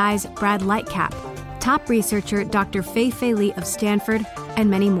 OpenAI's Brad Lightcap, top researcher Dr. Fei Li of Stanford,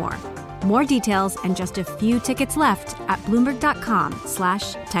 and many more. More details and just a few tickets left at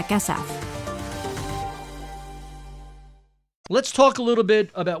Bloomberg.com/TechSF. Let's talk a little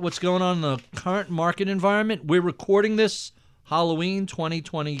bit about what's going on in the current market environment. We're recording this Halloween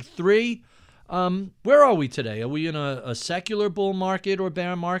 2023. Where are we today? Are we in a secular bull market or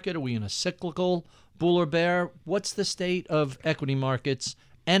bear market? Are we in a cyclical bull or bear? What's the state of equity markets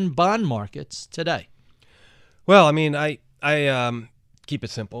and bond markets today? Well, I keep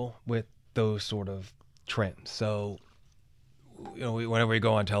it simple with those sort of trends. So, whenever we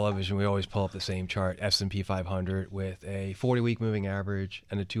go on television, we always pull up the same chart, S&P 500 with a 40-week moving average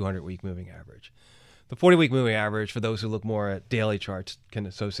and a 200-week moving average. The 40-week moving average, for those who look more at daily charts, can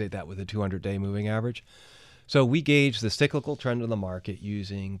associate that with the 200-day moving average. So we gauge the cyclical trend of the market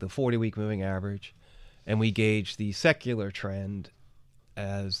using the 40-week moving average, and we gauge the secular trend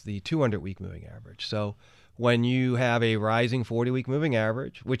as the 200-week moving average. So when you have a rising 40-week moving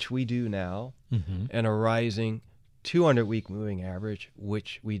average, which we do now, and a rising 200-week moving average,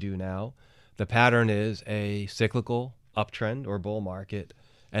 which we do now, the pattern is a cyclical uptrend or bull market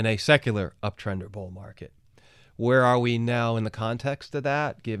and a secular uptrend or bull market. Where are we now in the context of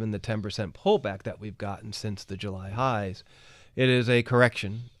that, given the 10% pullback that we've gotten since the July highs? It is a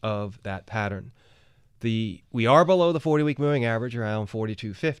correction of that pattern. We are below the 40-week moving average, around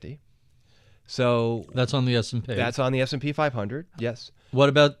 42.50. So that's on the S&P. That's on the S&P 500, yes. What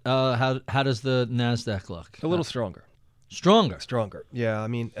about how does the NASDAQ look? A little stronger. Stronger? Yeah, I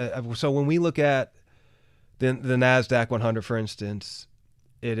mean, so when we look at the NASDAQ 100, for instance,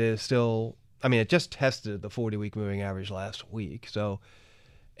 it is still, I mean, it just tested the 40-week moving average last week,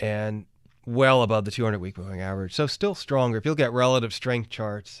 and well above the 200-week moving average, so still stronger. If you look at relative strength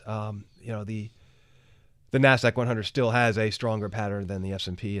charts, the NASDAQ 100 still has a stronger pattern than the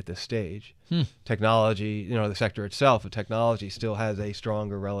S&P at this stage. Technology, the sector itself of technology still has a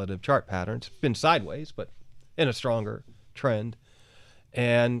stronger relative chart pattern. It's been sideways, but in a stronger trend.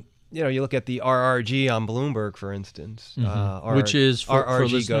 And you look at the RRG on Bloomberg, for instance, which is for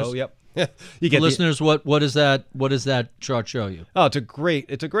RRG listeners. Go. Yep. You get listeners. What does that chart show you? Oh, it's a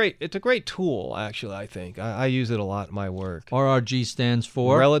great tool. Actually, I think I use it a lot in my work. RRG stands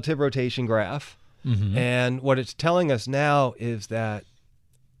for relative rotation graph, and what it's telling us now is that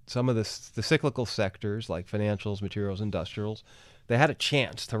some of the cyclical sectors like financials, materials, industrials, they had a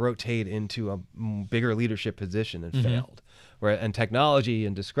chance to rotate into a bigger leadership position and failed. And technology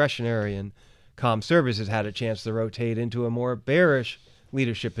and discretionary and comm services had a chance to rotate into a more bearish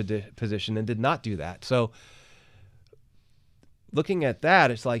leadership position and did not do that. So looking at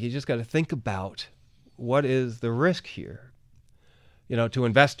that, it's like you just got to think about what is the risk here, to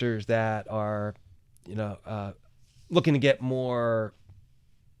investors that are, looking to get more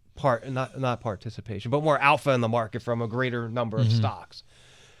not participation, but more alpha in the market from a greater number of stocks.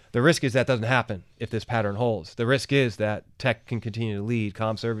 The risk is that doesn't happen if this pattern holds. The risk is that tech can continue to lead,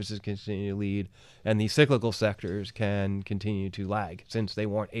 comm services continue to lead, and these cyclical sectors can continue to lag since they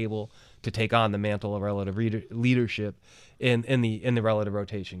weren't able to take on the mantle of relative leadership in the relative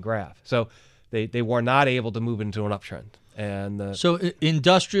rotation graph. So they were not able to move into an uptrend. And so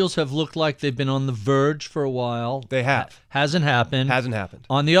industrials have looked like they've been on the verge for a while. They have. Hasn't happened.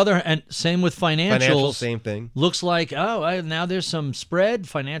 On the other hand, same with financials. Financials, same thing. Looks like, now there's some spread.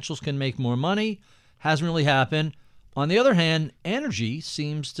 Financials can make more money. Hasn't really happened. On the other hand, energy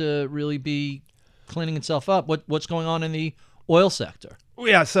seems to really be cleaning itself up. What's going on in the oil sector?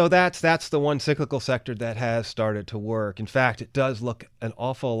 Yeah, so that's the one cyclical sector that has started to work. In fact, it does look an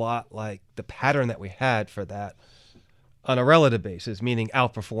awful lot like the pattern that we had for that on a relative basis, meaning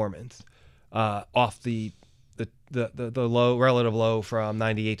outperformance off the low relative low from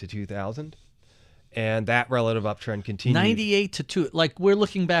 98 to 2000, and that relative uptrend continued. 98 to 2, like we're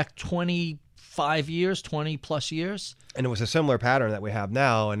looking back 25 years, 20 plus years, and it was a similar pattern that we have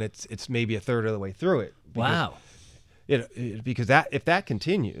now, and it's maybe a third of the way through it. Wow. Because that if that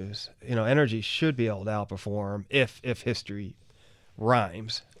continues, energy should be able to outperform if history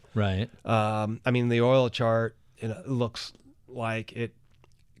rhymes. Right. I mean, the oil chart, it looks like it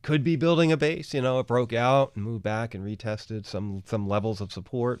could be building a base. It broke out and moved back and retested some levels of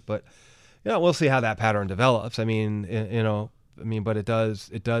support, but we'll see how that pattern develops. I mean, but it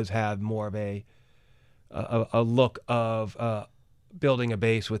does have more of a look of building a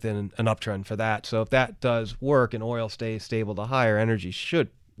base within an uptrend for that. So if that does work and oil stays stable to higher, energy should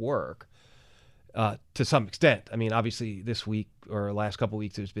work to some extent. I mean, obviously this week or last couple of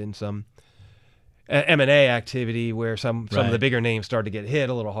weeks, there's been some M&A activity where some of the bigger names started to get hit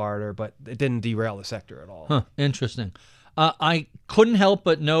a little harder, but it didn't derail the sector at all. Huh, interesting. I couldn't help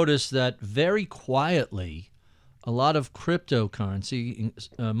but notice that very quietly, a lot of cryptocurrency,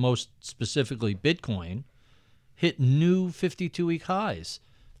 most specifically Bitcoin, hit new 52-week highs.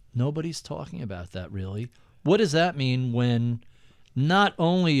 Nobody's talking about that really. What does that mean when not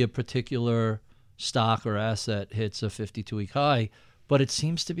only a particular stock or asset hits a 52-week high, but it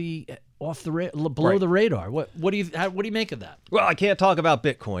seems to be off the below the radar? What do you make of that? Well, I can't talk about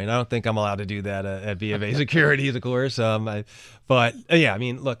Bitcoin. I don't think I'm allowed to do that at BofA Securities, of course. But yeah, I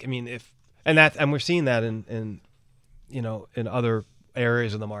mean, look, I mean, and we're seeing that in other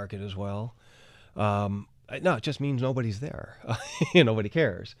areas of the market as well. No, it just means nobody's there. Nobody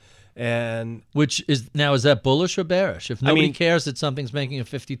cares. And is that bullish or bearish? If nobody cares that something's making a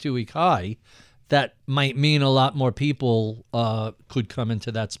 52-week high, that might mean a lot more people could come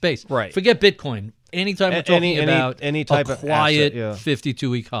into that space. Right. Forget Bitcoin. Anytime we're talking about any type a of quiet asset, yeah.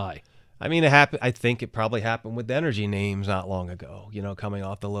 52-week high. I mean, it happened. I think it probably happened with the energy names not long ago. Coming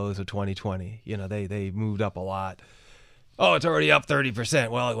off the lows of 2020. They moved up a lot. Oh, it's already up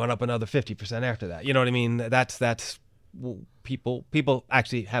 30%. Well, it went up another 50% after that. You know what I mean? That's people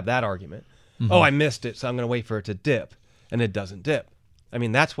actually have that argument. Mm-hmm. Oh, I missed it, so I'm going to wait for it to dip, and it doesn't dip. I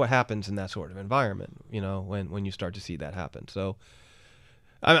mean, that's what happens in that sort of environment. When you start to see that happen. So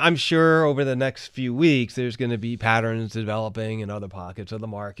I'm sure over the next few weeks, there's going to be patterns developing in other pockets of the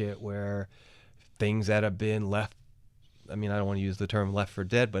market where things that have been left, I mean, I don't want to use the term left for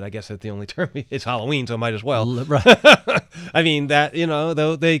dead, but I guess that's the only term. It's Halloween, so I might as well. Right. I mean, that,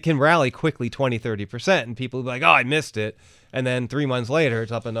 though they can rally quickly 20, 30%, and people will be like, oh, I missed it. And then 3 months later,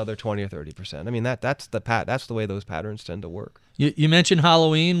 it's up another 20 or 30%. I mean, that's the way those patterns tend to work. You mentioned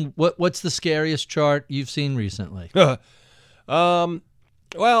Halloween. What's the scariest chart you've seen recently? Well,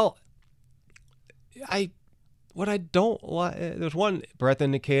 what I don't like, there's one breadth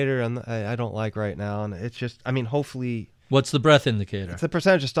indicator and I don't like right now, and it's just, I mean, hopefully. What's the breadth indicator? It's the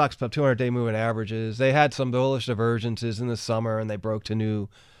percentage of stocks above 200-day moving averages. They had some bullish divergences in the summer, and they broke to new,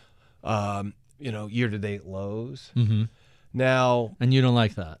 year-to-date lows. Mm-hmm. Now, and you don't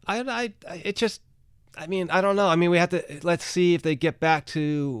like that? It just, I mean, I don't know. I mean, we have to, let's see if they get back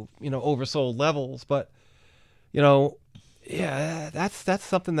to, oversold levels, but, yeah, that's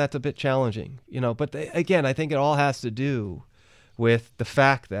something that's a bit challenging, But again, I think it all has to do with the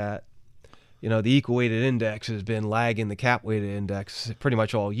fact that, the equal-weighted index has been lagging the cap-weighted index pretty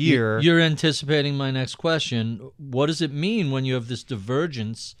much all year. You're anticipating my next question. What does it mean when you have this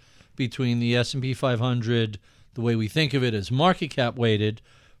divergence between the S&P 500, the way we think of it as market cap-weighted,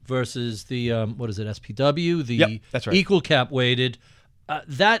 versus the, SPW, the that's right. equal cap-weighted?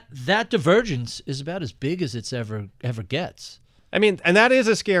 That divergence is about as big as it's ever gets. I mean, and that is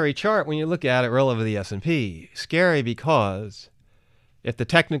a scary chart when you look at it relative to the S&P. Scary because if the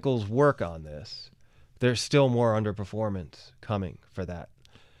technicals work on this, there's still more underperformance coming for that.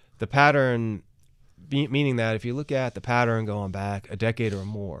 The pattern, meaning that if you look at the pattern going back a decade or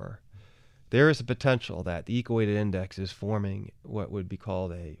more, there is a potential that the equal-weighted index is forming what would be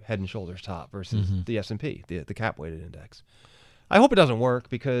called a head and shoulders top versus the S&P, the cap-weighted index. I hope it doesn't work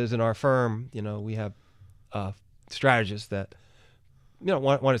because in our firm, we have strategists that,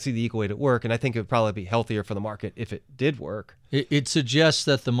 want to see the equal weight at work, and I think it would probably be healthier for the market if it did work. It suggests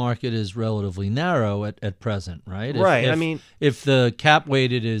that the market is relatively narrow at present, right? Right. If the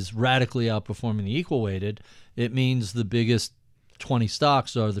cap-weighted is radically outperforming the equal-weighted, it means the biggest 20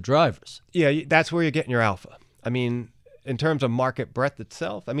 stocks are the drivers. Yeah, that's where you're getting your alpha. I mean, in terms of market breadth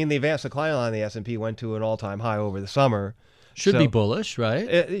itself, I mean, the advanced decline line of the S&P went to an all-time high over the summer. Should be bullish, right?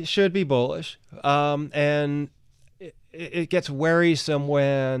 It should be bullish. And it gets worrisome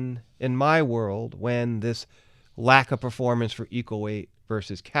when, in my world, when this lack of performance for equal weight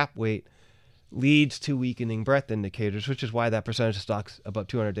versus cap weight leads to weakening breadth indicators, which is why that percentage of stocks above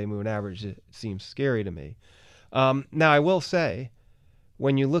 200-day moving average seems scary to me. Now, I will say,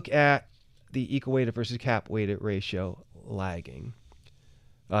 when you look at the equal weighted versus cap weighted ratio lagging,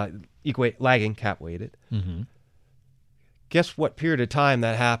 lagging cap weighted, guess what period of time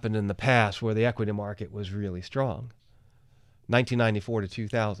that happened in the past where the equity market was really strong? 1994 to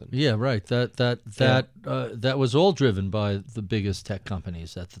 2000. Yeah, right. That was all driven by the biggest tech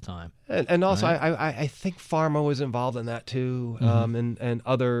companies at the time. And also, right? I think pharma was involved in that too, and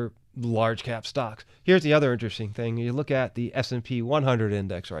other large cap stocks. Here's the other interesting thing. You look at the S&P 100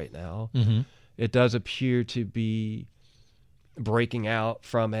 index right now. It does appear to be breaking out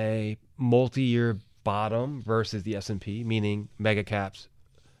from a multi-year bottom versus the S&P, meaning mega caps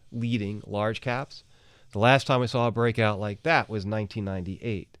leading large caps. The last time I saw a breakout like that was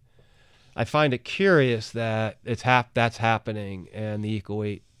 1998. I find it curious that that's happening and the equal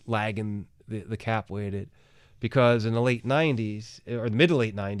weight lagging the cap weighted, because in the late 90s or the mid to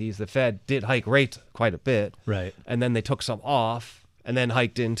late 90s, the Fed did hike rates quite a bit, right? And then they took some off and then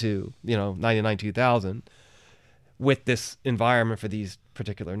hiked into 99, 2000 with this environment for these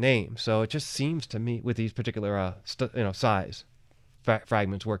particular names. So it just seems to me with these particular size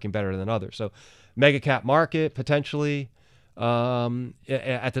fragments working better than others. So mega cap market potentially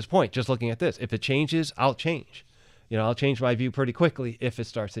at this point, just looking at this, if it changes, I'll change. I'll change my view pretty quickly if it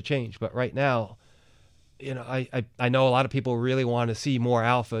starts to change. But right now, I know a lot of people really want to see more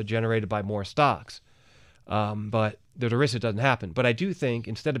alpha generated by more stocks, but there's a risk it doesn't happen. But I do think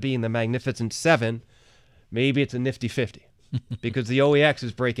instead of being the Magnificent Seven, maybe it's a Nifty 50 because the OEX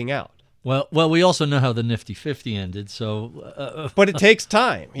is breaking out. Well, we also know how the Nifty 50 ended, so... but it takes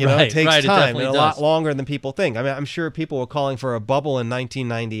time, you know, Right, it takes right, it time, definitely and a does. lot longer than people think. I mean, I'm sure people were calling for a bubble in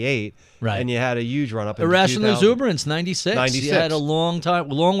 1998, Right. and you had a huge run-up in Irrational 2000. exuberance, 96. You had a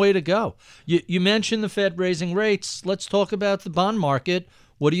long way to go. You mentioned the Fed raising rates. Let's talk about the bond market.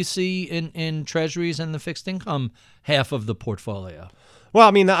 What do you see in treasuries and the fixed income half of the portfolio? Well,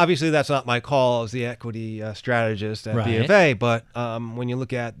 I mean, obviously that's not my call as the equity strategist at Right. BofA, but when you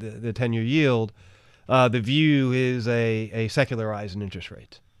look at the 10-year yield, the view is a secular rise in interest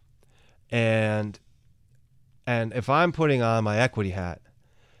rates. And if I'm putting on my equity hat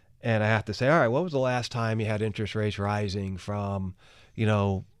and I have to say, all right, what was the last time you had interest rates rising from, you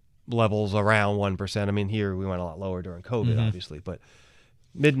know, levels around 1%? I mean, here we went a lot lower during COVID, obviously, but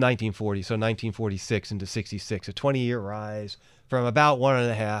mid-1940, so 1946 into 66, a 20-year rise from about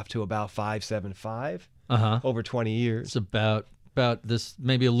 1.5 to about 5.75 over 20 years. It's about this,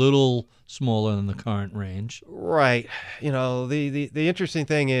 maybe a little smaller than the current range. Right. You know, the interesting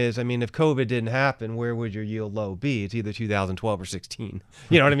thing is, I mean, if COVID didn't happen, where would your yield low be? It's either 2012 or 16.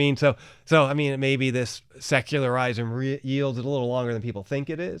 You know what I mean? So I mean, maybe this secular rise in yields is a little longer than people think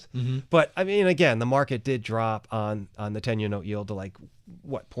it is. But I mean, again, the market did drop on the 10-year note yield to like,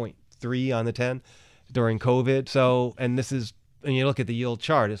 what, 0.3 on the 10 during COVID. So, and this is, and you look at the yield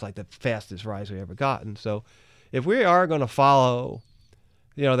chart, it's like the fastest rise we've ever gotten. So if we are going to follow,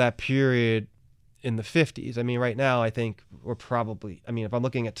 you know, that period in the 50s, I mean, right now, I think we're probably, I mean, if I'm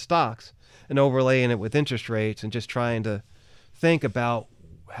looking at stocks and overlaying it with interest rates and just trying to think about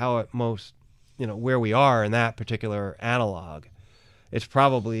how it most, you know, where we are in that particular analog, it's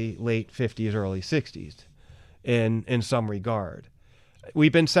probably late 50s, early 60s in some regard.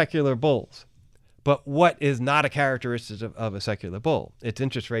 We've been secular bulls. But what is not a characteristic of a secular bull? It's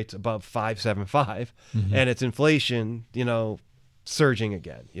interest rates above 5.75, and it's inflation, you know, surging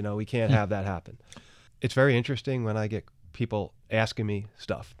again. You know, we can't have that happen. It's very interesting when I get people asking me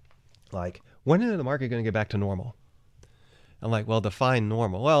stuff like, when is the market going to get back to normal? I'm like, well, define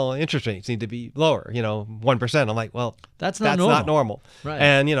normal. Well, interest rates need to be lower, you know, 1%. I'm like, well, that's not normal. Right.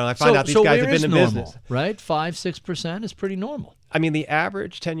 And, you know, I find out these guys have been in business. Right? 5-6% is pretty normal. I mean, the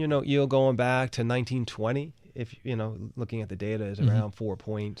average 10-year note yield going back to 1920, if, you know, looking at the data, is around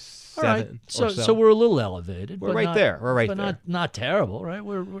 4.7 All right. or so. So we're a little elevated. We're right there. We're right but there. Not terrible, right?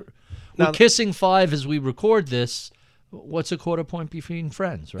 We're Now, kissing 5 as we record this. What's a quarter point between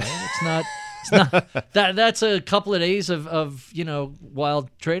friends, right? It's not that's a couple of days of you know, wild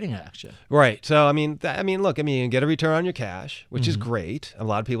trading action. Right. So I mean, look, I mean, you get a return on your cash, which is great. A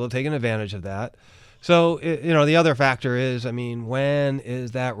lot of people have taken advantage of that. So you know, the other factor is, I mean, when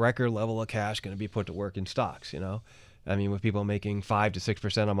is that record level of cash going to be put to work in stocks? You know, I mean, with people making 5 to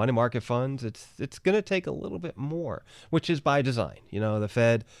 6% on money market funds, it's going to take a little bit more, which is by design. You know, the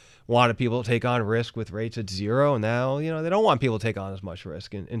Fed wanted people to take on risk with rates at 0, and now, you know, they don't want people to take on as much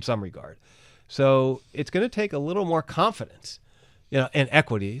risk in some regard. So it's going to take a little more confidence, you know, in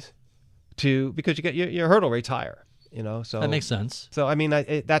equities because you get your hurdle rates higher, you know. So that makes sense. So I mean,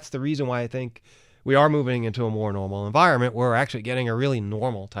 that's the reason why I think we are moving into a more normal environment where we're actually getting a really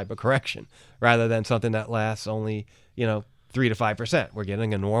normal type of correction rather than something that lasts only, you know, 3 to 5%. We're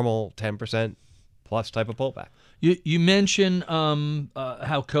getting a normal 10% plus type of pullback. You mentioned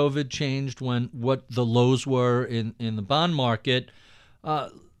how COVID changed what the lows were in the bond market.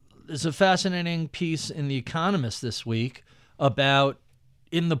 There's a fascinating piece in The Economist this week about,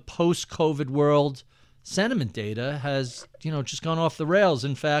 in the post-COVID world, sentiment data has, you know, just gone off the rails.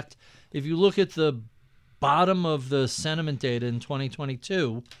 In fact, if you look at the bottom of the sentiment data in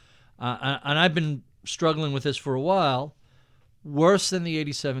 2022, and I've been struggling with this for a while, worse than the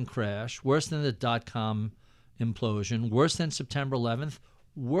 87 crash, worse than the dot-com implosion, worse than September 11th,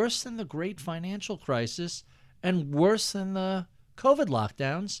 worse than the great financial crisis, and worse than the COVID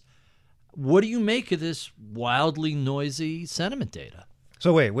lockdowns. What do you make of this wildly noisy sentiment data?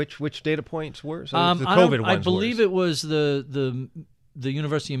 So wait, which data points were? So the COVID ones. I believe it was the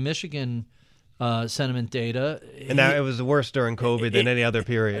University of Michigan sentiment data. And that it was worse during COVID than any other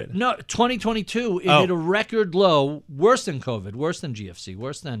period. No, 2022, it hit a record low, worse than COVID, worse than GFC,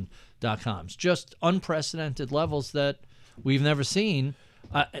 worse than dot-coms. Just unprecedented levels that we've never seen.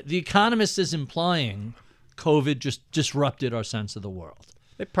 The Economist is implying COVID just disrupted our sense of the world.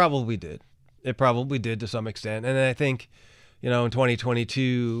 It probably did. It probably did to some extent. And I think, you know, in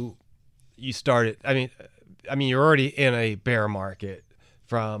 2022, you started, I mean, you're already in a bear market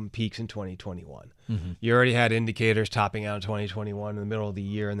from peaks in 2021. You already had indicators topping out in 2021 in the middle of the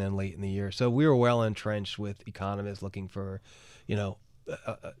year and then late in the year. So we were well entrenched with economists looking for,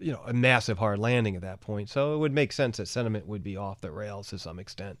 a massive hard landing at that point. So it would make sense that sentiment would be off the rails to some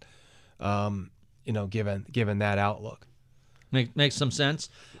extent. Given that outlook. Makes some sense.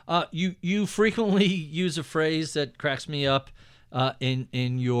 You frequently use a phrase that cracks me up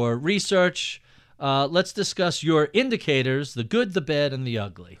in your research. Let's discuss your indicators: the good, the bad, and the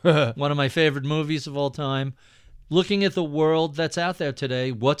ugly. One of my favorite movies of all time. Looking at the world that's out there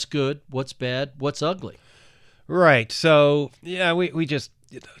today, what's good, what's bad, what's ugly? Right. So yeah, we just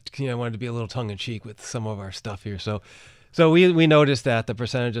wanted to be a little tongue in cheek with some of our stuff here. So we noticed that the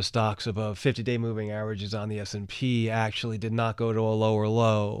percentage of stocks above 50-day moving averages on the S&P actually did not go to a lower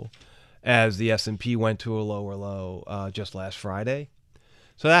low, as the S&P went to a lower low just last Friday.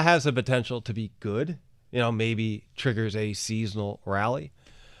 So that has the potential to be good. Maybe triggers a seasonal rally.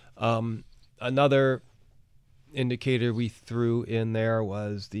 Another indicator we threw in there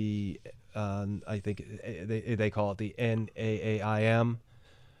was the I think they call it the NAAIM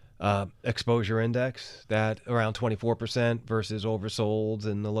exposure index, that around 24% versus oversolds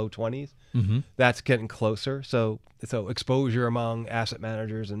in the low 20s. Mm-hmm. That's getting closer. So exposure among asset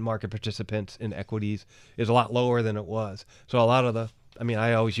managers and market participants in equities is a lot lower than it was. So a lot of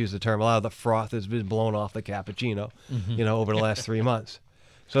I always use the term, a lot of the froth has been blown off the cappuccino, over the last 3 months.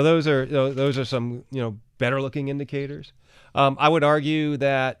 So those are some better looking indicators. I would argue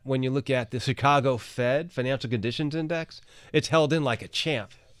that when you look at the Chicago Fed Financial Conditions Index, it's held in like a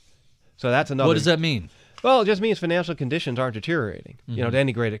champ. So that's another. What does that mean? Well, it just means financial conditions aren't deteriorating, to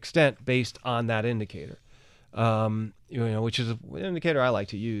any great extent based on that indicator. Which is an indicator I like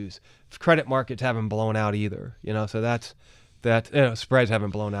to use. Credit markets haven't blown out either, so that's spreads haven't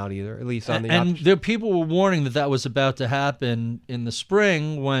blown out either, at least on the and there people were warning that was about to happen in the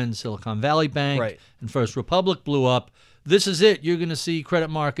spring when Silicon Valley Bank and First Republic blew up. This is it. You're going to see credit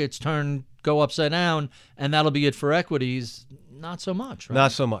markets go upside down, and that'll be it for equities. Not so much, right?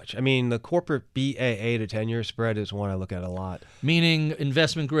 Not so much. The corporate BAA to 10-year spread is one I look at a lot. Meaning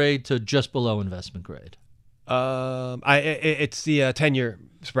investment grade to just below investment grade. It's the 10-year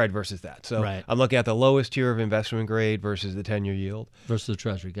spread versus that. So I'm looking at the lowest tier of investment grade versus the 10-year yield. Versus the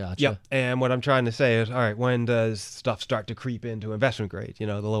Treasury, gotcha. Yep. And what I'm trying to say is, all right, when does stuff start to creep into investment grade,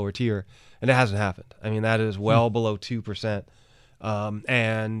 the lower tier? And it hasn't happened. That is well below 2%.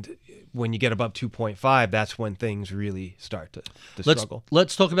 And when you get above 2.5, that's when things really start to struggle.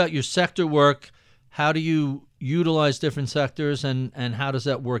 Let's talk about your sector work. How do you utilize different sectors, and how does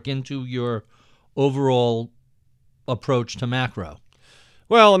that work into your overall approach to macro?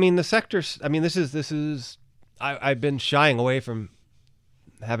 Well, the sectors, this is I've been shying away from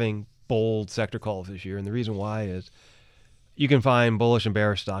having bold sector calls this year. And the reason why is you can find bullish and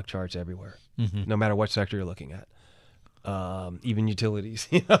bearish stock charts everywhere, no matter what sector you're looking at. Even utilities.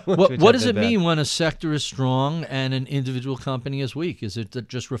 What does it mean when a sector is strong and an individual company is weak? Is it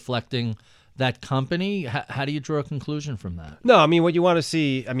just reflecting that company? How do you draw a conclusion from that? No, what you want to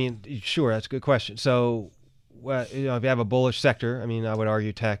see, sure, that's a good question. So, if you have a bullish sector, I would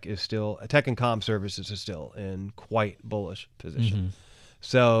argue tech and comm services is still in quite bullish position. Mm-hmm.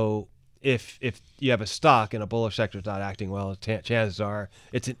 So if you have a stock and a bullish sector is not acting well, chances are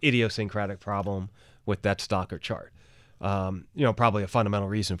it's an idiosyncratic problem with that stock or chart. Probably a fundamental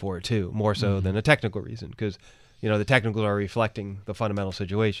reason for it too, more so than a technical reason, because the technicals are reflecting the fundamental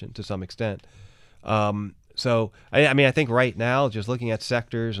situation to some extent. So I think right now, just looking at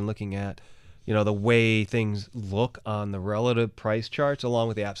sectors and looking at the way things look on the relative price charts along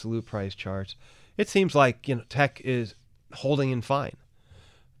with the absolute price charts, it seems like tech is holding in fine.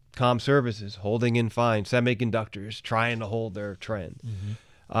 Comm services holding in fine. Semiconductors trying to hold their trend.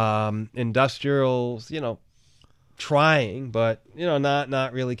 Industrials, trying, but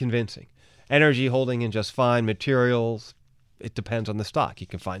not really convincing. Energy holding in just fine. Materials, it depends on the stock. You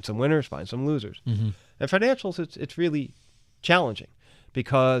can find some winners, find some losers. And financials, it's really challenging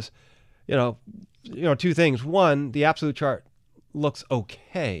because two things. One, the absolute chart looks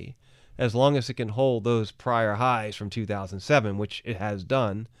okay as long as it can hold those prior highs from 2007, which it has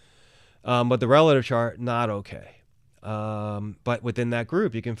done. But the relative chart, not okay. But within that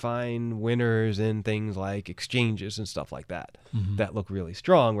group, you can find winners in things like exchanges and stuff like that that look really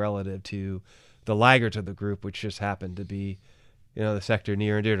strong relative to the laggards of the group, which just happened to be, the sector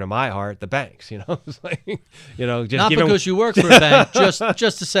near and dear to my heart, the banks. It's like, just not because you work for a bank,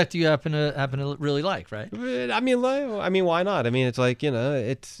 just a sector you happen to really like, right? Why not? It's like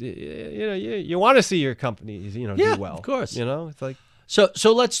it's you want to see your companies do well, of course. It's like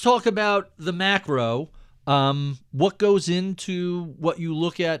so. Let's talk about the macro. What goes into what you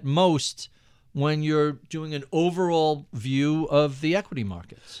look at most when you're doing an overall view of the equity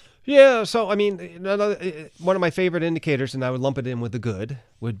markets? Yeah, so one of my favorite indicators, and I would lump it in with the good,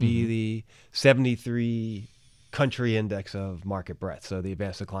 would be the 73 country index of market breadth. So the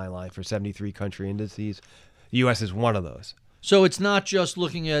advanced decline line for 73 country indices. The U.S. is one of those. So it's not just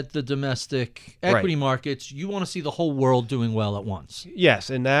looking at the domestic equity Right. markets. You want to see the whole world doing well at once. Yes,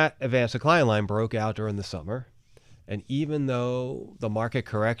 and that advanced decline line broke out during the summer. And even though the market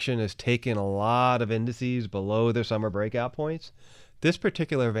correction has taken a lot of indices below their summer breakout points, this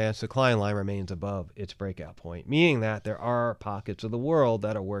particular advanced decline line remains above its breakout point, meaning that there are pockets of the world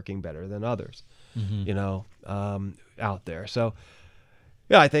that are working better than others, out there. So,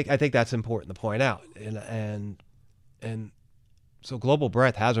 yeah, I think that's important to point out. And so global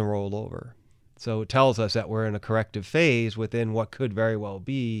breadth hasn't rolled over. So it tells us that we're in a corrective phase within what could very well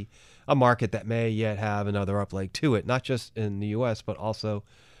be a market that may yet have another up leg to it, not just in the U.S., but also,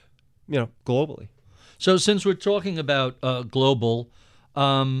 globally. So since we're talking about global,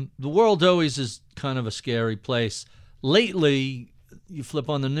 the world always is kind of a scary place. Lately, you flip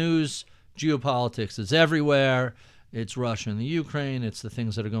on the news, geopolitics is everywhere. It's Russia and the Ukraine. It's the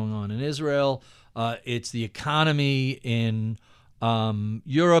things that are going on in Israel. It's the economy in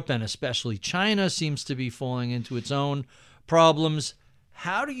Europe, and especially China seems to be falling into its own problems.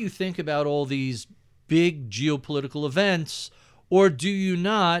 How do you think about all these big geopolitical events, or do you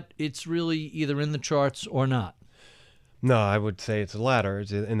not? It's really either in the charts or not. No, I would say it's the latter.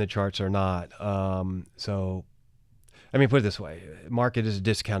 It's in the charts or not. So, I mean, put it this way. Market is a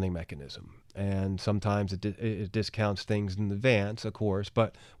discounting mechanism. And sometimes it discounts things in advance, of course.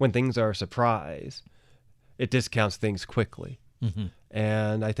 But when things are a surprise, it discounts things quickly. Mm-hmm.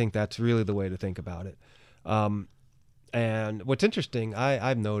 And I think that's really the way to think about it. And what's interesting,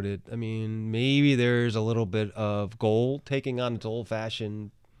 I've noted, I mean, maybe there's a little bit of gold taking on its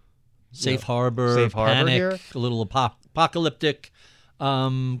old-fashioned safe harbor panic, here. A little apocalyptic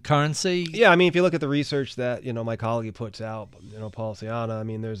currency. Yeah, I mean, if you look at the research that, my colleague puts out, Paul Ciana, I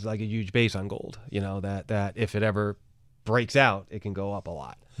mean, there's like a huge base on gold, that if it ever breaks out, it can go up a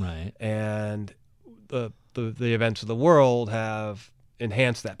lot. Right. And the events of the world have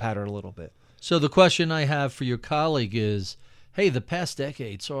enhanced that pattern a little bit. So the question I have for your colleague is, hey, the past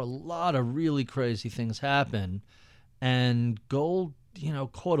decade saw a lot of really crazy things happen, and gold,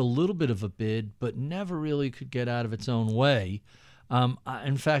 caught a little bit of a bid, but never really could get out of its own way.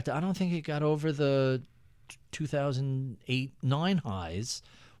 In fact, I don't think it got over the 2008-9 highs.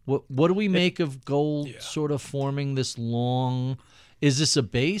 What do we make of gold sort of forming this long? Is this a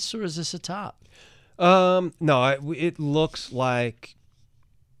base or is this a top? No, it looks like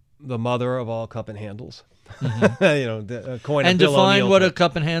the mother of all cup and handles. Mm-hmm. The coin. And Bill define O'Neill what a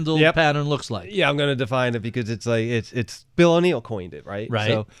cup and handle pattern looks like. Yeah, I'm going to define it because it's like it's Bill O'Neill coined it, right? Right.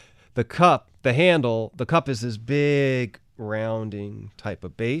 So the cup, the handle, the cup is this big rounding type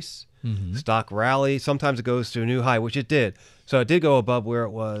of base. Mm-hmm. Stock rally. Sometimes it goes to a new high, which it did. So it did go above where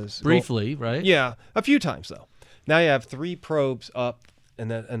it was briefly, right? Yeah, a few times though. Now you have 3 probes up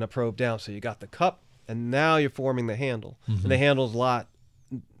and a probe down. So you got the cup, and now you're forming the handle. Mm-hmm. And the handle's a lot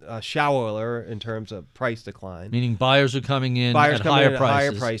shallower in terms of price decline. Meaning buyers are coming in at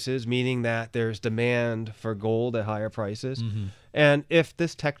higher prices, meaning that there's demand for gold at higher prices. Mm-hmm. And if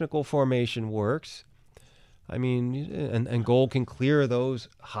this technical formation works, I mean, and gold can clear those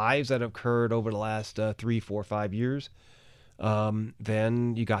highs that have occurred over the last 3, 4, 5 years,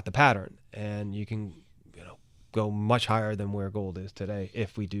 then you got the pattern, and you can go much higher than where gold is today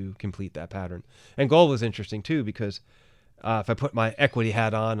if we do complete that pattern. And gold was interesting too because if I put my equity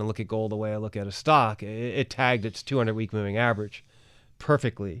hat on and look at gold the way I look at a stock, it tagged its 200-week moving average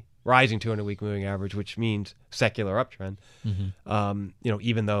perfectly, rising 200-week moving average, which means secular uptrend. Mm-hmm.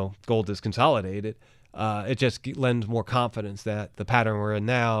 Even though gold is consolidated, it just lends more confidence that the pattern we're in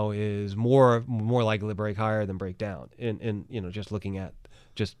now is more likely to break higher than break down. In just looking at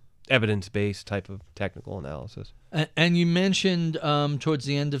just evidence-based type of technical analysis. And you mentioned towards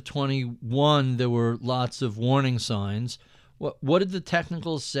the end of 21 there were lots of warning signs. What did the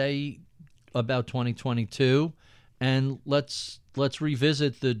technicals say about 2022? And let's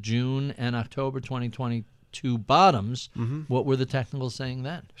revisit the June and October 2022 bottoms. Mm-hmm. What were the technicals saying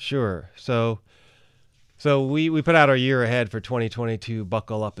then? Sure. So we put out our year ahead for 2022.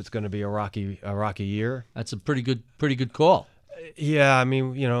 Buckle up! It's going to be a rocky year. That's a pretty good call. Yeah, I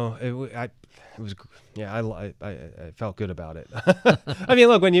mean, I felt good about it. I mean,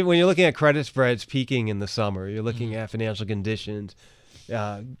 look, when you're looking at credit spreads peaking in the summer, you're looking at financial conditions,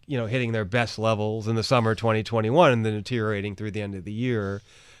 hitting their best levels in the summer 2021 and then deteriorating through the end of the year.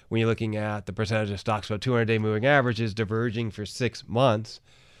 When you're looking at the percentage of stocks about 200-day moving averages diverging for 6 months,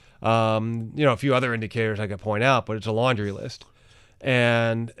 a few other indicators I could point out, but it's a laundry list.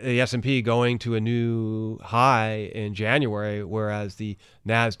 and the S&P going to a new high in January, whereas the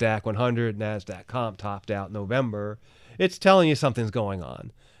NASDAQ 100, NASDAQ comp topped out in November, it's telling you something's going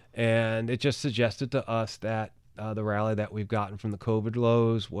on. And it just suggested to us that the rally that we've gotten from the COVID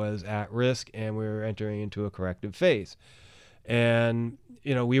lows was at risk, and we were entering into a corrective phase. And,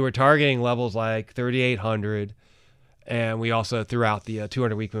 we were targeting levels like 3,800, and we also threw out the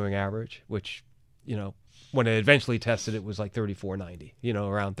 200-week moving average, which, when it eventually tested, it was like 3,490,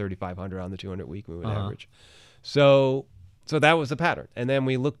 around 3,500 on the 200-week moving average. So that was the pattern. And then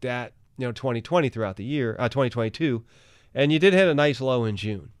we looked at, 2020 throughout the year, 2022, and you did hit a nice low in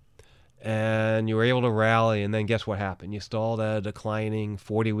June. And you were able to rally, and then guess what happened? You stalled at a declining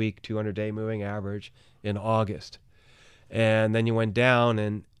 40-week, 200-day moving average in August. And then you went down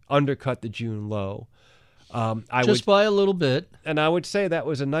and undercut the June low. By a little bit. And I would say that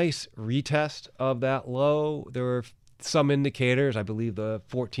was a nice retest of that low. There were some indicators. I believe the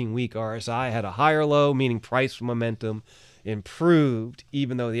 14-week RSI had a higher low, meaning price momentum improved,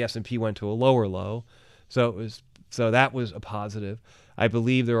 even though the S&P went to a lower low. So that was a positive. I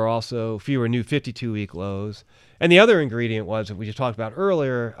believe there were also fewer new 52-week lows. And the other ingredient was, that we just talked about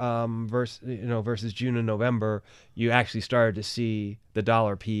earlier, versus June and November, you actually started to see the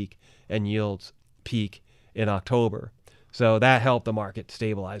dollar peak and yields peak in October. So that helped the market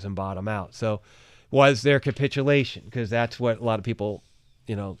stabilize and bottom out. So was there capitulation? Because that's what a lot of people,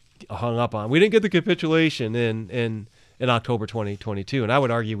 hung up on. We didn't get the capitulation in October 2022, and I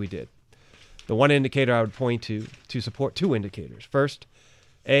would argue we did. The one indicator I would point to support two indicators. First,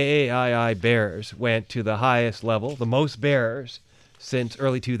 AAII bears went to the highest level, the most bears since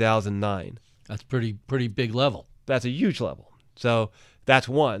early 2009. That's pretty big level. That's a huge level. So that's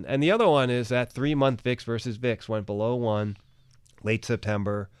one. And the other one is that 3-month VIX versus VIX went below 1 late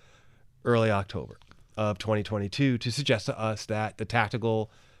September, early October of 2022 to suggest to us that the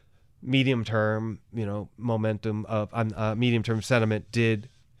tactical medium-term, momentum of medium-term sentiment did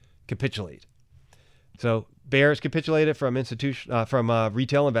capitulate. So bears capitulated from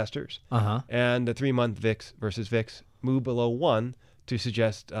retail investors, and the 3-month VIX versus VIX moved below 1 to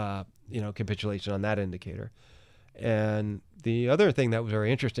suggest capitulation on that indicator. And the other thing that was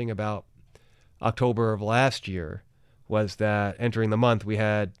very interesting about October of last year was that entering the month we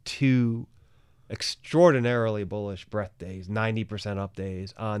had 2 extraordinarily bullish breadth days, 90% up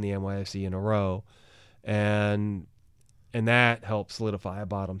days on the NYSE in a row, and that helped solidify a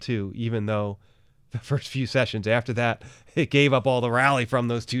bottom too, even though the first few sessions after that, it gave up all the rally from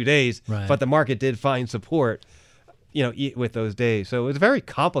those 2 days. Right. But the market did find support, with those days. So it was a very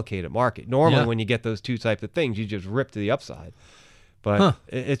complicated market. Normally, when you get those two types of things, you just rip to the upside. But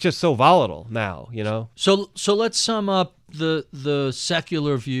it's just so volatile now, So let's sum up the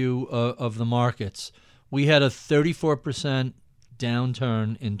secular view of the markets. We had a 34%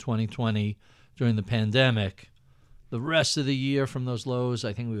 downturn in 2020 during the pandemic. The rest of the year from those lows,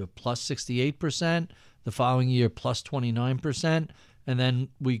 I think we were plus 68%. The following year, plus 29%. And then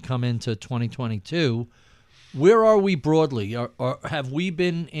we come into 2022. Where are we broadly? Have we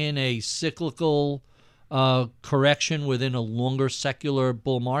been in a cyclical correction within a longer secular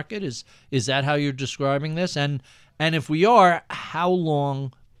bull market? Is that how you're describing this? And if we are, how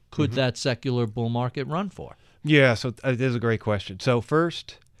long could that secular bull market run for? Yeah, so this is a great question. So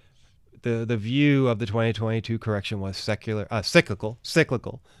first, the view of the 2022 correction was cyclical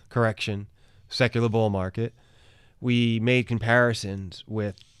correction, secular bull market. We made comparisons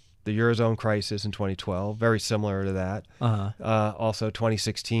with the Eurozone crisis in 2012, very similar to that. Also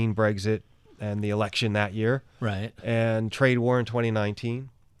 2016 Brexit and the election that year. Right. And trade war in 2019.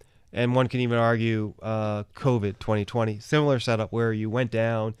 And one can even argue COVID 2020, similar setup where you went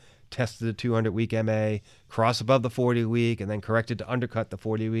down, tested the 200-week MA, crossed above the 40-week, and then corrected to undercut the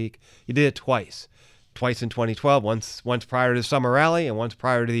 40-week. You did it twice in 2012, once prior to the summer rally and once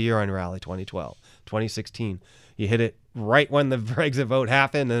prior to the year-end rally, 2012. 2016, you hit it right when the Brexit vote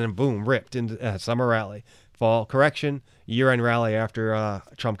happened, and then boom, ripped into summer rally. Fall correction, year-end rally after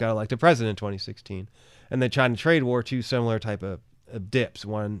Trump got elected president in 2016. And the China trade war, two similar type of dips,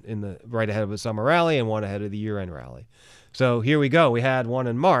 one in the right ahead of the summer rally and one ahead of the year-end rally. So here we go. We had one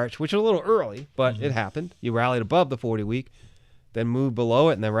in March, which was a little early, but it happened. You rallied above the 40-week, then moved below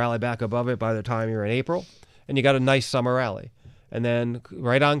it, and then rallied back above it by the time you're in April, and you got a nice summer rally. And then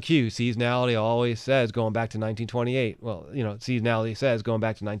right on cue, seasonality always says going back to 1928. Well, seasonality says going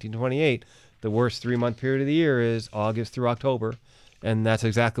back to 1928, the worst 3-month period of the year is August through October, and that's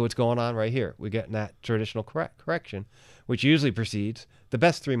exactly what's going on right here. We're getting that traditional correction, which usually precedes the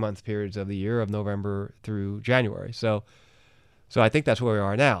best 3-month periods of the year of November through January. So I think that's where we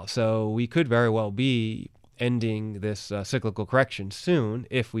are now. So we could very well be ending this cyclical correction soon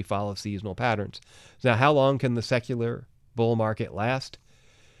if we follow seasonal patterns. Now, how long can the secular bull market last?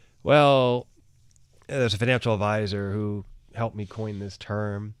 Well, there's a financial advisor who helped me coin this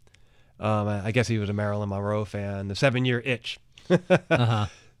term. I guess he was a Marilyn Monroe fan, the 7-year itch.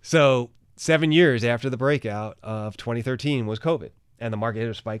 So 7 years after the breakout of 2013 was COVID, and the market hit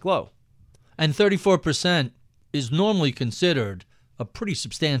a spike low. And 34% is normally considered a pretty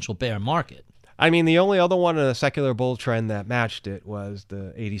substantial bear market. I mean, the only other one in a secular bull trend that matched it was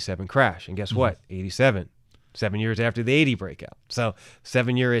the 87 crash. And guess what? 87, 7 years after the 80 breakout. So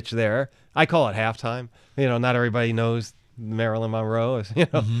 7-year itch there. I call it halftime. Not everybody knows Marilyn Monroe.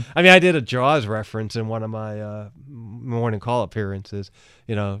 I mean, I did a Jaws reference in one of my morning call appearances,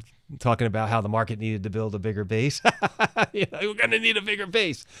 talking about how the market needed to build a bigger base. We're going to need a bigger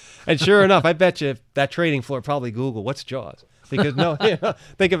base. And sure enough, I bet you that trading floor probably Google, what's Jaws? Because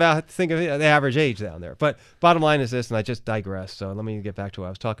think of the average age down there. But bottom line is this, and I just digress. So let me get back to what I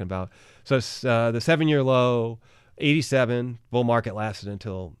was talking about. So the 7-year low, 87, bull market lasted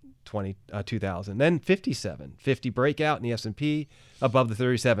until 2000. Then 57, 50 breakout in the S&P above the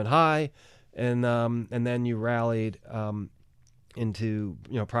 37 high, and then you rallied into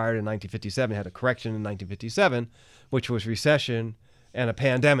prior to 1957, had a correction in 1957, which was recession and a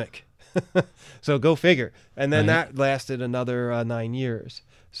pandemic. So go figure. And then that lasted another 9 years.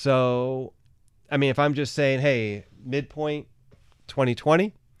 So, I mean, if I'm just saying, hey, midpoint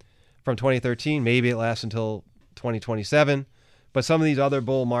 2020 from 2013, maybe it lasts until 2027. But some of these other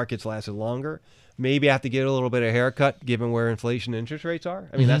bull markets lasted longer. Maybe I have to get a little bit of haircut given where inflation and interest rates are.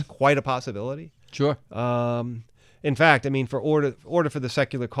 I mean, that's quite a possibility. Sure. In fact, I mean, for order for the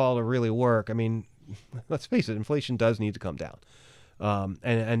secular call to really work, I mean, let's face it, inflation does need to come down.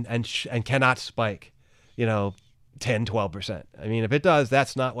 And cannot spike, 10, 12%. I mean, if it does,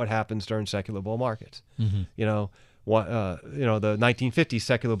 that's not what happens during secular bull markets. The 1950s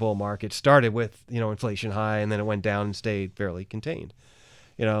secular bull market started with, inflation high, and then it went down and stayed fairly contained.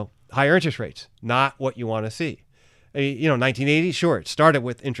 Higher interest rates, not what you want to see. 1980, sure, it started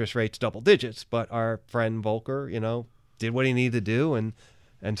with interest rates double digits, but our friend Volcker, did what he needed to do and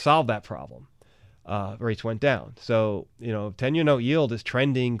solved that problem. Rates went down. So, 10-year note yield is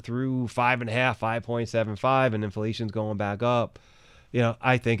trending through 5.5, 5.75, and inflation's going back up.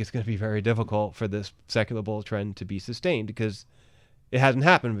 I think it's going to be very difficult for this secular bull trend to be sustained because it hasn't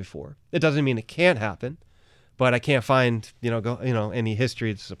happened before. It doesn't mean it can't happen, but I can't find, any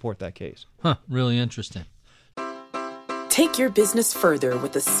history to support that case. Really interesting. Take your business further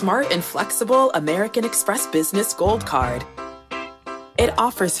with the smart and flexible American Express Business Gold Card. It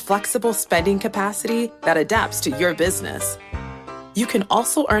offers flexible spending capacity that adapts to your business. You can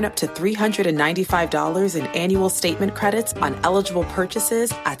also earn up to $395 in annual statement credits on eligible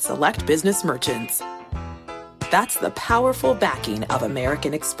purchases at select business merchants. That's the powerful backing of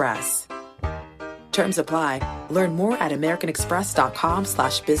American Express. Terms apply. Learn more at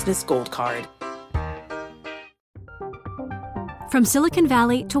americanexpress.com/business gold card. From Silicon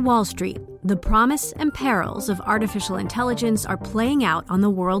Valley to Wall Street, the promise and perils of artificial intelligence are playing out on the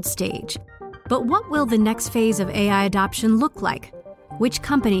world stage. But what will the next phase of AI adoption look like? Which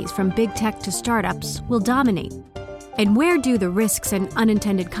companies from big tech to startups will dominate? And where do the risks and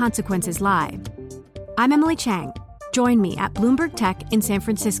unintended consequences lie? I'm Emily Chang. Join me at Bloomberg Tech in San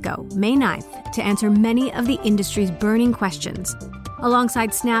Francisco, May 9th, to answer many of the industry's burning questions,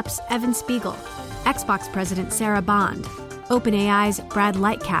 alongside Snap's Evan Spiegel, Xbox President Sarah Bond, OpenAI's Brad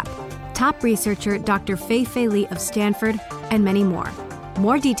Lightcap, top researcher Dr. Fei Li of Stanford, and many more.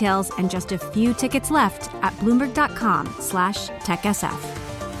 More details and just a few tickets left at Bloomberg.com/TechSF.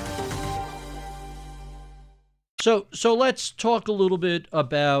 So let's talk a little bit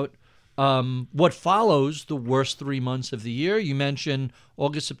about what follows the worst 3 months of the year. You mentioned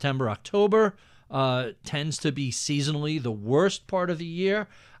August, September, October tends to be seasonally the worst part of the year.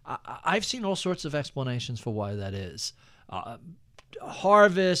 I've seen all sorts of explanations for why that is.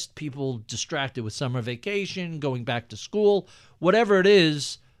 Harvest, people distracted with summer vacation, going back to school, whatever it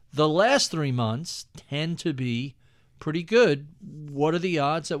is, the last 3 months tend to be pretty good. What are the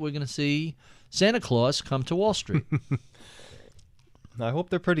odds that we're going to see Santa Claus come to Wall Street? I hope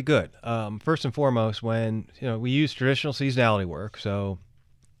they're pretty good. First and foremost, when we use traditional seasonality work, so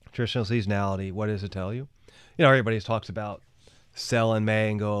traditional seasonality, what does it tell you? Everybody talks about sell in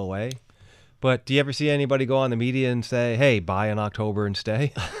May and go away. But do you ever see anybody go on the media and say, hey, buy in October and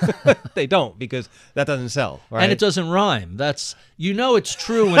stay? They don't, because that doesn't sell, right? And it doesn't rhyme. It's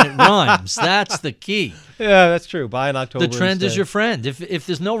true when it rhymes. That's the key. Yeah, that's true. Buy in October. The trend is instead. your friend. If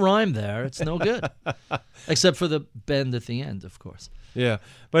there's no rhyme there, it's no good. Except for the bend at the end, of course. Yeah,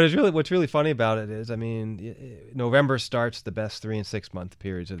 but what's really funny about it is, I mean, November starts the best 3 and 6 month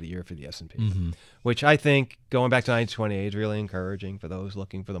periods of the year for the S&P, which I think going back to 1928 is really encouraging for those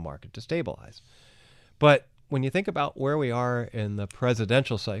looking for the market to stabilize. But when you think about where we are in the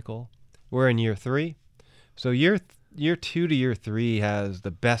presidential cycle, we're in year 3. So year 2 to year 3 has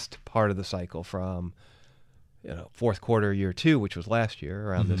the best part of the cycle from fourth quarter year 2, which was last year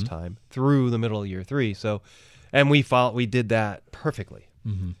around this time, through the middle of year 3. So, and we did that perfectly.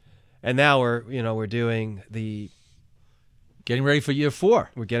 And now we're doing getting ready for year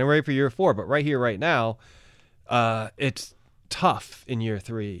 4. We're getting ready for year 4, but right here, right now, it's tough in year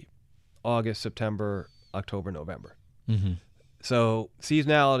 3, August, September, October, November. So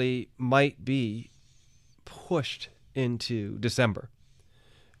seasonality might be pushed into December.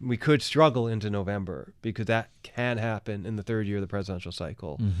 We could struggle into November because that can happen in the third year of the presidential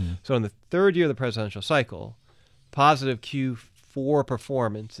cycle. So in the third year of the presidential cycle, positive Q4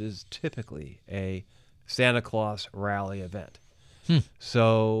 performance is typically a Santa Claus rally event.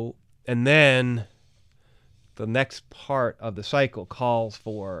 So, and then the next part of the cycle calls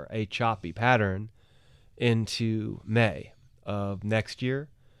for a choppy pattern into May of next year.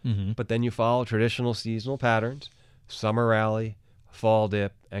 But then you follow traditional seasonal patterns: summer rally, fall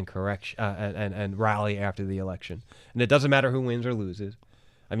dip, and correction, and rally after the election. And it doesn't matter who wins or loses.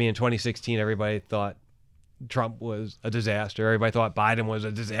 I mean, in 2016, everybody thought Trump was a disaster. Everybody thought Biden was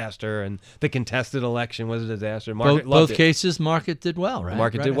a disaster, and the contested election was a disaster. Both cases, market did well, right? The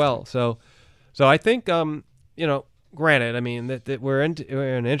market did well. So I think, granted, I mean that we're in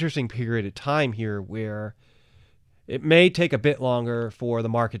an interesting period of time here where it may take a bit longer for the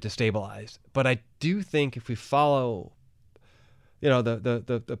market to stabilize. But I do think if we follow,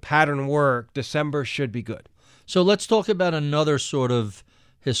 the pattern work, December should be good. So let's talk about another sort of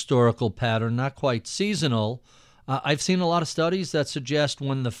historical pattern, not quite seasonal. I've seen a lot of studies that suggest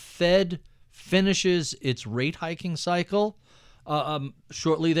when the Fed finishes its rate hiking cycle,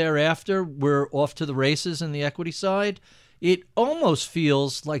 shortly thereafter, we're off to the races in the equity side. It almost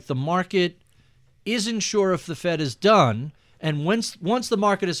feels like the market isn't sure if the Fed is done, and once the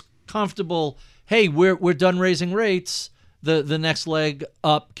market is comfortable, hey, we're done raising rates, the next leg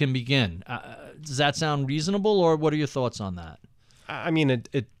up can begin. Does that sound reasonable, or what are your thoughts on that? I mean,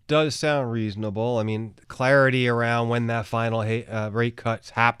 it does sound reasonable. I mean, clarity around when that final rate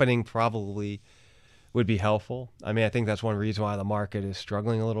cut's happening probably would be helpful. I mean, I think that's one reason why the market is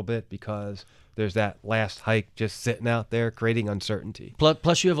struggling a little bit, because there's that last hike just sitting out there creating uncertainty.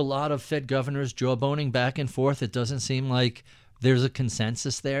 Plus you have a lot of Fed governors jawboning back and forth. It doesn't seem like there's a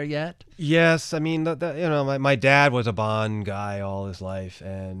consensus there yet. Yes, I mean, my dad was a bond guy all his life,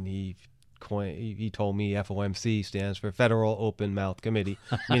 and he told me FOMC stands for Federal Open Mouth Committee,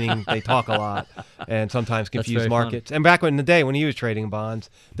 meaning they talk a lot and sometimes confuse markets. Funny. And back in the day when he was trading bonds,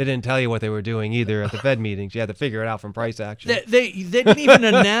 they didn't tell you what they were doing either at the Fed meetings. You had to figure it out from price action. They didn't even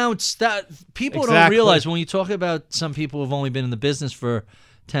announce that. People don't realize when you talk about some people who've only been in the business for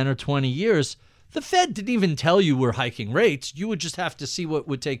 10 or 20 years, the Fed didn't even tell you we're hiking rates. You would just have to see what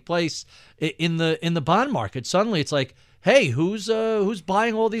would take place in the bond market. Suddenly it's like, hey, who's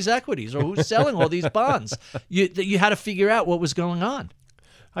buying all these equities, or who's selling all these bonds? You had to figure out what was going on.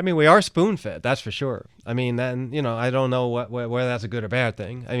 I mean, we are spoon-fed, that's for sure. I mean, then I don't know whether that's a good or bad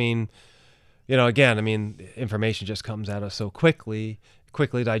thing. I mean, again, information just comes at us so quickly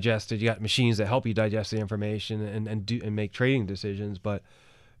digested. You got machines that help you digest the information and make trading decisions. But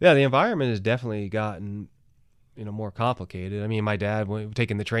yeah, the environment has definitely gotten more complicated. I mean, my dad, when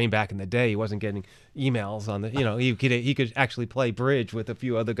taking the train back in the day, he wasn't getting emails on the, he could actually play bridge with a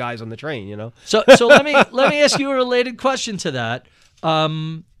few other guys on the train, So let me ask you a related question to that,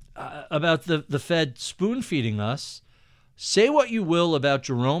 about the Fed spoon feeding us. Say what you will about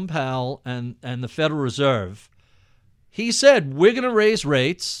Jerome Powell and the Federal Reserve. He said, we're going to raise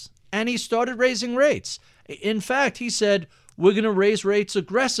rates, and he started raising rates. In fact, he said, we're going to raise rates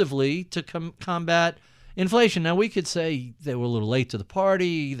aggressively to combat inflation. Now, we could say they were a little late to the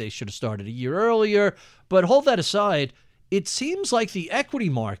party. They should have started a year earlier. But hold that aside, it seems like the equity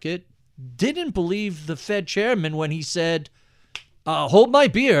market didn't believe the Fed chairman when he said, hold my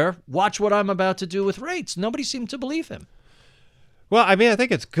beer, watch what I'm about to do with rates. Nobody seemed to believe him. Well, I mean, I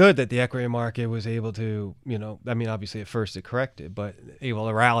think it's good that the equity market was able to, obviously at first it corrected, but able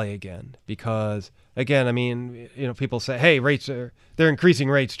to rally again because, again, people say, hey, they're increasing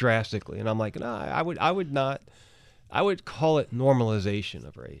rates drastically. And I'm like, no, I would not. I would call it normalization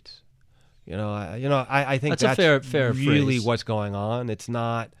of rates. I think that's a fair really phrase. What's going on. It's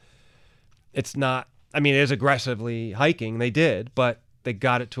not I mean, it is aggressively hiking. They did, but they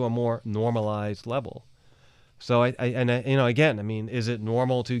got it to a more normalized level. So again, I mean, is it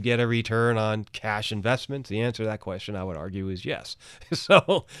normal to get a return on cash investments? The answer to that question, I would argue, is yes.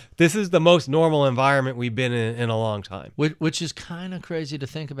 So this is the most normal environment we've been in a long time. Which is kind of crazy to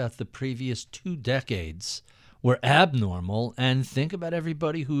think about. The previous 2 decades were abnormal, and think about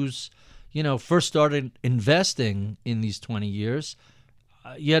everybody who's, first started investing in these 20 years.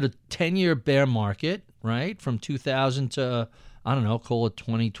 You had a 10-year bear market, right, from 2000 to, I don't know, call it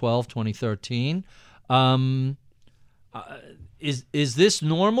 2012, 2013. Is this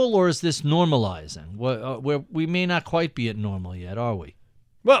normal, or is this normalizing? We may not quite be at normal yet, are we?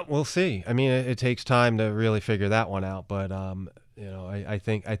 Well, we'll see. I mean, it takes time to really figure that one out, but I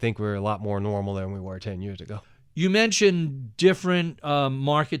think we're a lot more normal than we were 10 years ago. You mentioned different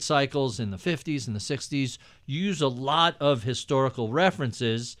market cycles in the 50s and the 60s. You use a lot of historical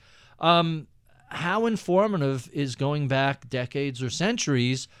references. How informative is going back decades or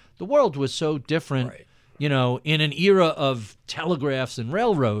centuries? The world was so different, right. In an era of telegraphs and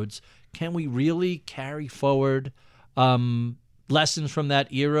railroads. Can we really carry forward lessons from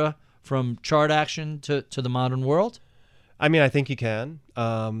that era, from chart action to the modern world? I mean, I think you can.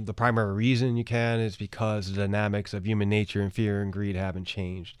 The primary reason you can is because the dynamics of human nature and fear and greed haven't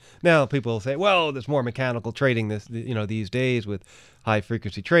changed. Now, people say, well, there's more mechanical trading these days with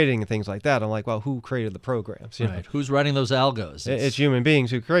high-frequency trading and things like that. I'm like, well, who created the programs? Right. Who's writing those algos? It's human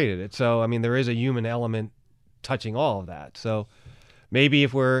beings who created it. So, I mean, there is a human element touching all of that. So maybe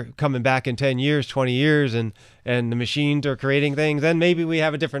if we're coming back in 10 years, 20 years, and the machines are creating things, then maybe we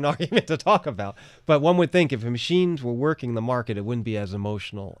have a different argument to talk about. But one would think if the machines were working the market, it wouldn't be as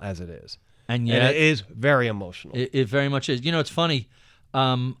emotional as it is. And yet, it is very emotional. It very much is. It's funny.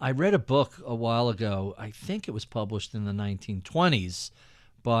 I read a book a while ago. I think it was published in the 1920s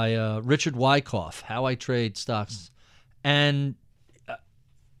by Richard Wyckoff, How I Trade Stocks. And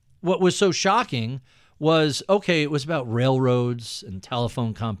what was so shocking was, okay, it was about railroads and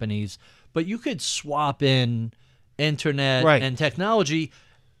telephone companies, but you could swap in internet and technology,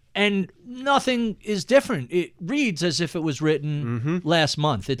 and nothing is different. It reads as if it was written last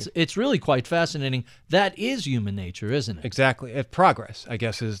month. It's really quite fascinating. That is human nature, isn't it? Exactly. Progress, I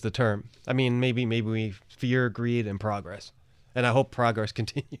guess, is the term. I mean, maybe we fear, greed, and progress. And I hope progress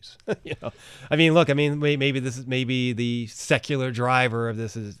continues. I mean, look. I mean, maybe the secular driver of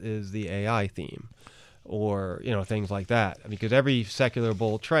this is the AI theme, or things like that. I mean, because every secular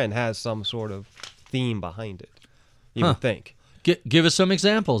bull trend has some sort of theme behind it. You would think. Give us some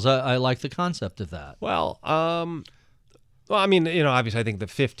examples. I like the concept of that. Well, I mean, obviously, I think the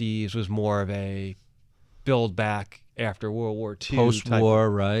 50s was more of a build back after World War II.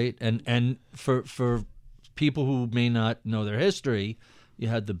 Post-war, right? And for people who may not know their history, you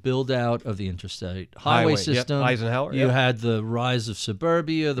had the build-out of the interstate highway system. Yep. Eisenhower. You had the rise of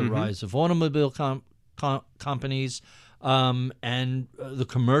suburbia, the rise of automobile companies, and the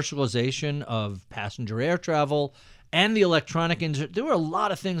commercialization of passenger air travel and the electronic industry. There were a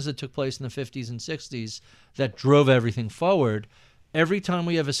lot of things that took place in the 50s and 60s that drove everything forward. Every time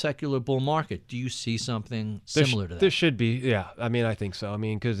we have a secular bull market, do you see something similar to that? There should be, yeah. I mean, I think so. I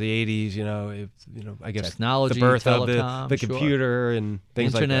mean, because the 80s, I guess technology, the birth telecom, of the computer and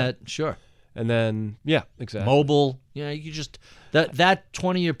things Internet, like that. Sure. And then, yeah, exactly. Mobile, you just that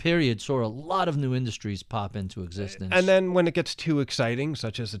 20-year period saw a lot of new industries pop into existence. And then when it gets too exciting,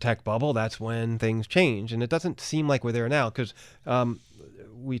 such as the tech bubble, that's when things change. And it doesn't seem like we're there now, because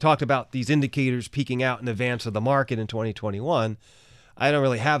we talked about these indicators peaking out in advance of the market in 2021. I don't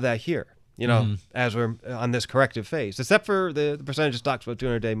really have that here, as we're on this corrective phase, except for the percentage of stocks with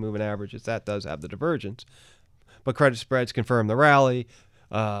 200-day moving averages. That does have the divergence. But credit spreads confirm the rally.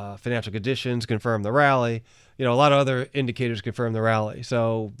 Financial conditions confirm the rally. A lot of other indicators confirm the rally.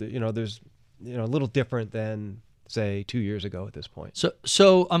 So, there's, a little different than, say, 2 years ago at this point.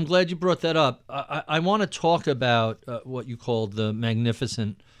 So I'm glad you brought that up. I want to talk about what you called the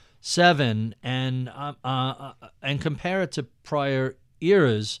Magnificent Seven and compare it to prior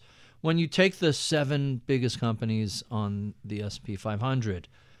eras. When you take the 7 biggest companies on the S&P 500,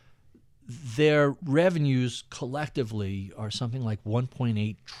 their revenues collectively are something like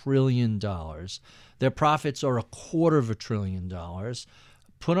 $1.8 trillion. Their profits are $250 billion.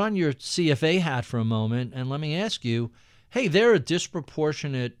 Put on your CFA hat for a moment and let me ask you, hey, they're a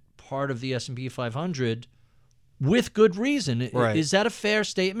disproportionate part of the S&P 500 with good reason. Right. Is that a fair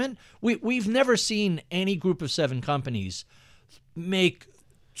statement? We've never seen any group of 7 companies make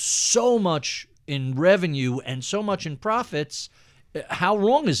so much in revenue and so much in profits. How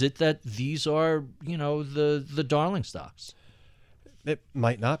wrong is it that these are, the darling stocks? it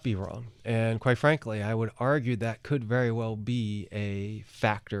might not be wrong. And quite frankly, I would argue that could very well be a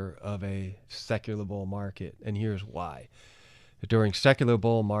factor of a secular bull market. And here's why. During secular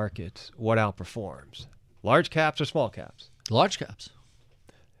bull markets, what outperforms? Large caps or small caps? Large caps.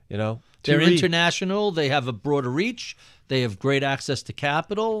 You know, they're international. They have a broader reach. They have great access to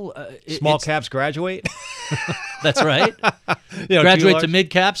capital. Small caps graduate. That's right. Graduate to mid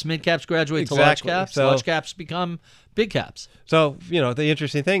caps. Mid caps graduate to large caps. So, large caps become big caps. So, the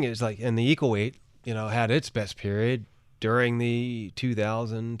interesting thing is, like, in the equal weight, had its best period during the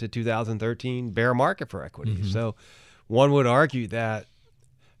 2000 to 2013 bear market for equities. Mm-hmm. So one would argue that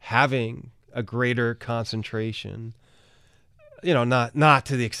having a greater concentration, not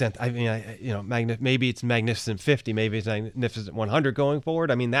to the extent, maybe it's Magnificent 50, maybe it's Magnificent 100 going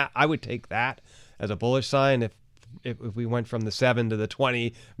forward. I mean, that I would take that as a bullish sign if we went from the 7 to the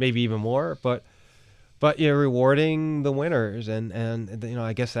 20, maybe even more. But you're rewarding the winners, and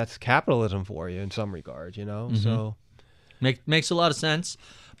I guess that's capitalism for you in some regard, Mm-hmm. So makes a lot of sense.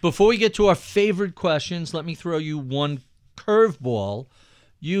 Before we get to our favorite questions, let me throw you one curveball.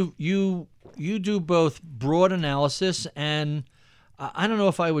 You do both broad analysis and I don't know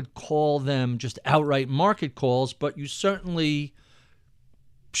if I would call them just outright market calls, but you certainly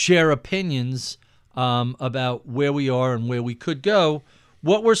share opinions about where we are and where we could go.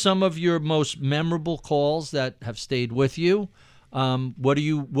 What were some of your most memorable calls that have stayed with you? What do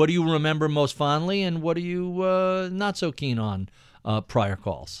you remember most fondly, and what are you not so keen on prior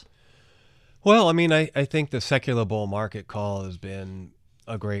calls? Well, I mean, I think the secular bull market call has been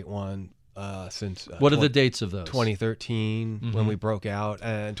a great one since. What are the dates of those? 2013 mm-hmm. when we broke out,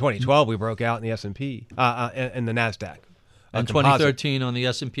 and 2012 we broke out in the S&P and the Nasdaq. And 2013 on the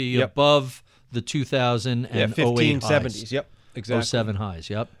S&P yep. above the 2000 and 1570s. Highs. Yep. Exactly. 07 highs,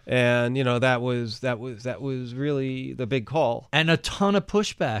 yep. And that was really the big call. And a ton of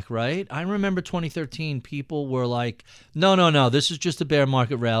pushback, right? I remember 2013, people were like, no, this is just a bear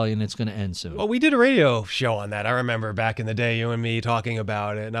market rally and it's going to end soon. Well, we did a radio show on that. I remember back in the day, you and me talking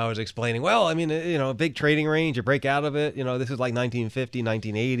about it, and I was explaining, well, I mean, a big trading range, you break out of it, this is like 1950,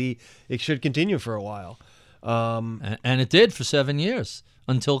 1980. It should continue for a while. And it did for 7 years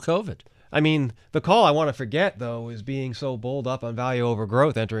until COVID. I mean, the call I want to forget, though, is being so bold up on value over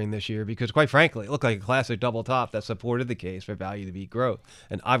growth entering this year because, quite frankly, it looked like a classic double top that supported the case for value to beat growth.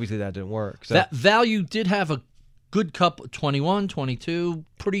 And obviously that didn't work. So that value did have a good couple, 21, 22,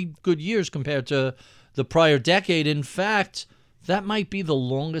 pretty good years compared to the prior decade. In fact, that might be the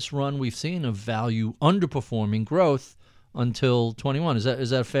longest run we've seen of value underperforming growth until 21. Is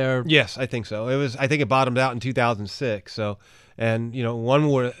that fair? Yes, I think so. I think it bottomed out in 2006. So. And, one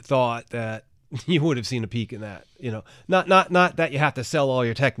would have thought that you would have seen a peak in that, not that you have to sell all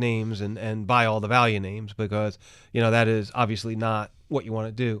your tech names and buy all the value names because, that is obviously not what you want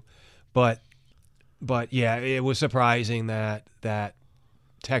to do. But yeah, it was surprising that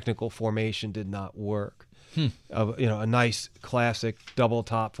technical formation did not work. A nice classic double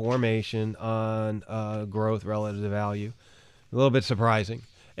top formation on growth relative to value. A little bit surprising.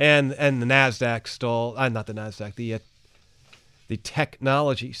 And the NASDAQ stalled, not the NASDAQ, the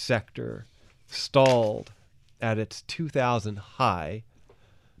technology sector stalled at its 2000 high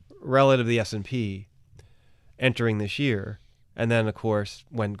relative to the S&P entering this year. And then, of course,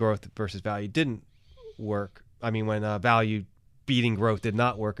 when growth versus value didn't work, when value beating growth did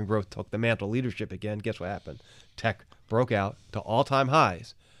not work and growth took the mantle leadership again, guess what happened? Tech broke out to all-time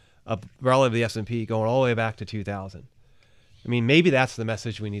highs relative to the S&P going all the way back to 2000. Maybe that's the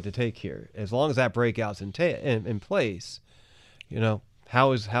message we need to take here. As long as that breakout's in place,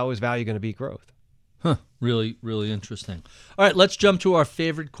 how is value going to beat growth? Huh. Really, really interesting. All right, let's jump to our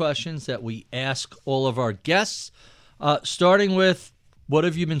favorite questions that we ask all of our guests. Starting with, what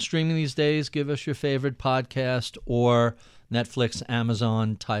have you been streaming these days? Give us your favorite podcast or Netflix,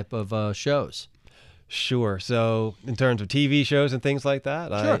 Amazon type of shows. Sure. So in terms of TV shows and things like that,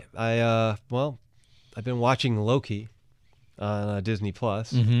 sure. I've been watching Loki on Disney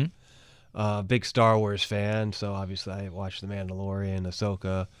Plus. Mm-hmm. Big Star Wars fan, so obviously I watched The Mandalorian,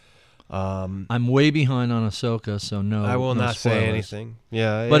 Ahsoka. I'm way behind on Ahsoka, so no. I will not spoilers. say anything.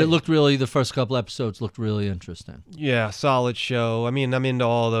 Yeah, but it looked the first couple episodes looked really interesting. Yeah, solid show. I'm into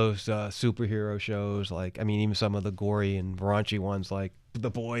all those superhero shows, even some of the gory and raunchy ones like The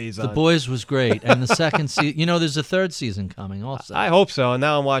Boys. The Boys was great, and the second season. There's a third season coming also. I hope so. And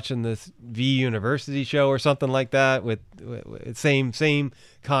now I'm watching this V University show or something like that with same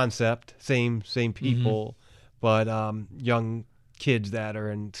concept, same people, but young kids that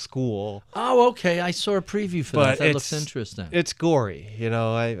are in school. Oh, okay. I saw a preview for that. But That looks interesting. It's gory,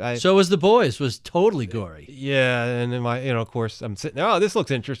 So was The Boys. Was totally gory. Yeah, and then of course, I'm sitting there. Oh, this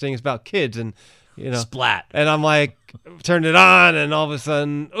looks interesting. It's about kids, and Splat. And I'm like, turned it on, and all of a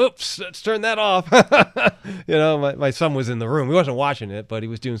sudden, oops, let's turn that off. My son was in the room. He wasn't watching it, but he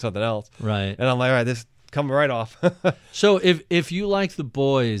was doing something else. Right. And I'm like, all right, this coming right off. So if you like The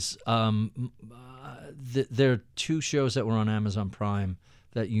Boys, there are 2 shows that were on Amazon Prime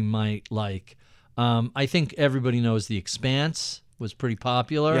that you might like. I think everybody knows The Expanse was pretty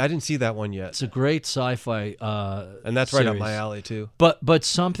popular. Yeah, I didn't see that one yet. It's a great sci-fi and that's series. right up my alley, too. But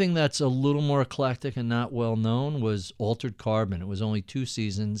something that's a little more eclectic and not well known was Altered Carbon. It was only 2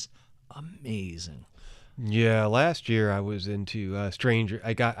 seasons. Amazing. Yeah, last year I was into I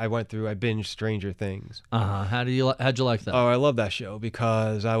binged Stranger Things. How'd you like that? Oh, I love that show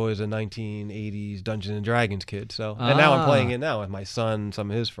because I was a 1980s Dungeons and Dragons kid. So, and now I'm playing it now with my son,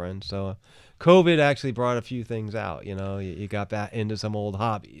 some of his friends. So, COVID actually brought a few things out. You got back into some old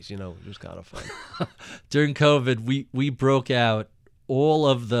hobbies. Which was kind of fun. During COVID, we broke out all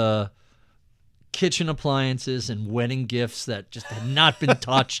of the kitchen appliances and wedding gifts that just had not been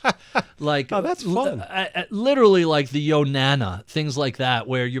touched. Like, oh, that's fun. Literally like the Yo Nana, things like that,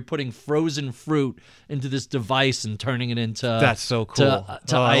 where you're putting frozen fruit into this device and turning it into that's so cool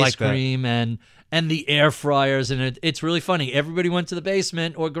to ice cream and the air fryers, and it's really funny. Everybody went to the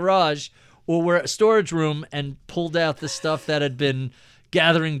basement or garage or a storage room and pulled out the stuff that had been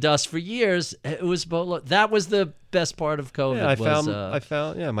gathering dust for years. It was that was the best part of COVID. Yeah, I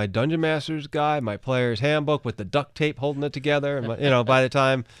found my Dungeon Master's guide, my player's handbook with the duct tape holding it together. And by the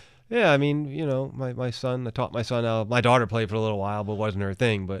time, my son, I taught my son. My daughter played for a little while, but it wasn't her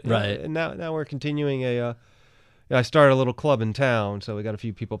thing. But right. And now we're continuing I started a little club in town, so we got a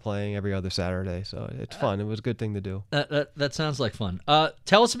few people playing every other Saturday. So it's fun. It was a good thing to do. That sounds like fun.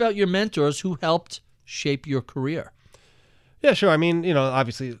 Tell us about your mentors who helped shape your career. Yeah, sure. I mean,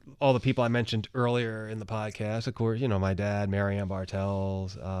 obviously all the people I mentioned earlier in the podcast, of course, my dad, Marianne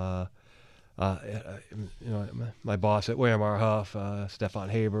Bartels, my boss at William R. Huff, Stefan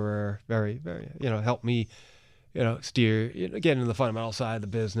Haberer, very, very, helped me, steer, get into the fundamental side of the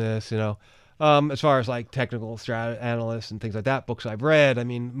business, as far as like technical analysts and things like that, books I've read, I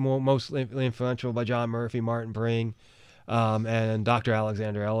mean, mostly influential by John Murphy, Martin Bring, and Dr.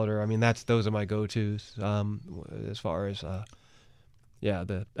 Alexander Elder. I mean, those are my go-tos as far as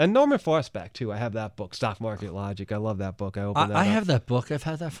and Norman Fossbach too. I have that book, Stock Market Logic. I love that book. I have that book. I've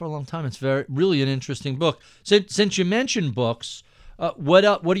had that for a long time. It's really an interesting book. Since you mentioned books, what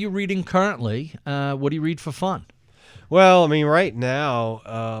are you reading currently? What do you read for fun? Well, I mean, right now,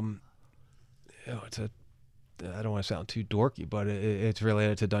 it's I don't want to sound too dorky, but it's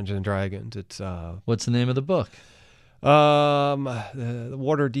related to Dungeons and Dragons. It's what's the name of the book? The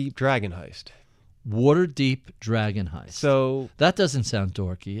Waterdeep Dragon Heist. Waterdeep Dragon Heist. So that doesn't sound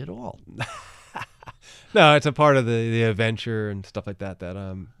dorky at all. No, it's a part of the adventure and stuff like that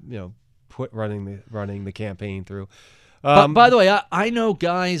running the campaign through. By the way, I know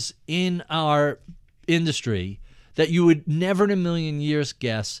guys in our industry that you would never in a million years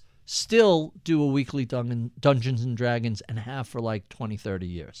guess still do a weekly Dungeons and Dragons and have for like 20, 30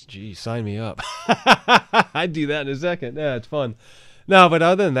 years. Gee, sign me up. I'd do that in a second. Yeah, it's fun. No, but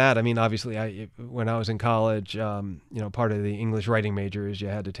other than that, I mean, obviously, when I was in college, part of the English writing major is you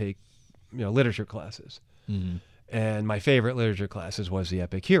had to take, literature classes. Mm-hmm. And my favorite literature classes was the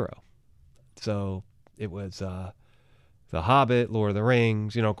Epic Hero. So it was The Hobbit, Lord of the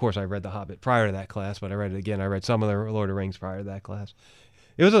Rings. Of course, I read The Hobbit prior to that class, but I read it again. I read some of the Lord of the Rings prior to that class.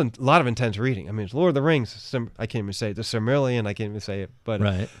 It was a lot of intense reading. I mean, it's Lord of the Rings. I can't even say it. The Silmarillion, I can't even say it. But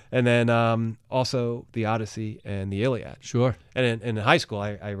right. And then also the Odyssey and the Iliad. Sure. And in high school,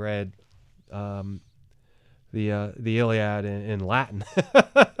 I read the Iliad in Latin.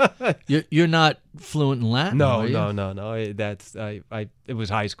 You're not fluent in Latin, No. are you? It was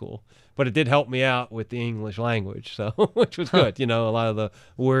high school, but it did help me out with the English language, so which was good. A lot of the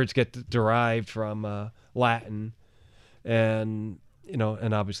words get derived from Latin, and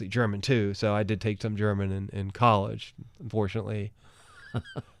and obviously German too. So I did take some German in college. Unfortunately,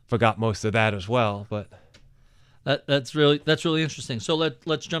 forgot most of that as well. But that's really interesting. So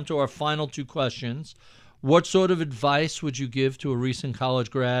let's jump to our final 2 questions. What sort of advice would you give to a recent college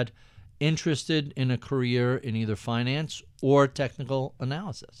grad interested in a career in either finance or technical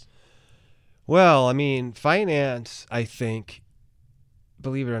analysis? Well, I mean, finance, I think,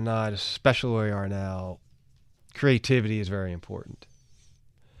 believe it or not, especially where we are now, creativity is very important.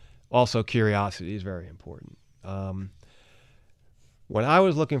 Also, curiosity is very important. When I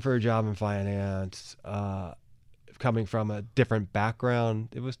was looking for a job in finance, coming from a different background,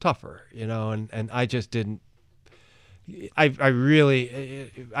 it was tougher, and I just didn't. I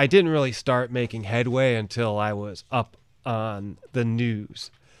didn't really start making headway until I was up on the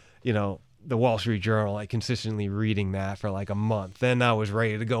news, the Wall Street Journal, like consistently reading that for like a month. Then I was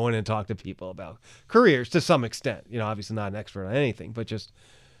ready to go in and talk to people about careers to some extent. Obviously not an expert on anything, but just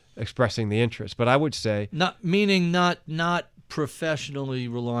expressing the interest. But I would say not professionally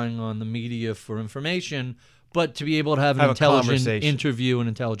relying on the media for information, but to be able to have an intelligent interview, an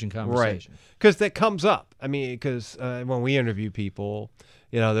intelligent conversation. Right. Because that comes up. I mean, because when we interview people,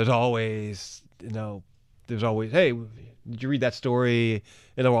 there's always, hey, did you read that story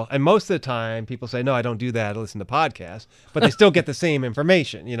in the world? And most of the time people say, no, I don't do that. I listen to podcasts, but they still get the same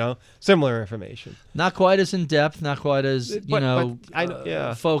information, similar information. Not quite as in depth, not quite as,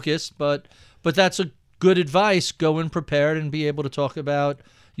 focused, but that's a good advice. Go in prepared and be able to talk about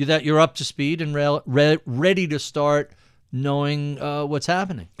that you're up to speed and ready to start knowing what's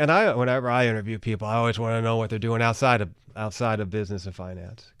happening. And whenever I interview people, I always want to know what they're doing outside of business and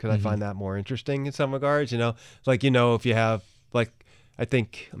finance, because I find that more interesting in some regards. If you have like if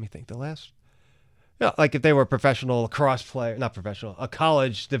they were a professional lacrosse player, not professional, a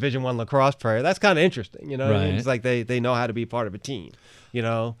college Division I lacrosse player, that's kind of interesting. Right. It's like they know how to be part of a team.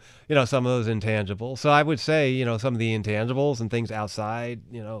 Some of those intangibles. So I would say, some of the intangibles and things outside,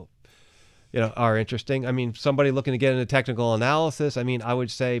 are interesting. I mean, somebody looking to get into technical analysis, I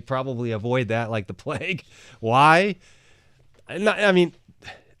would say probably avoid that like the plague. Why?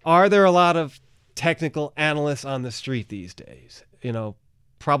 Are there a lot of technical analysts on the street these days?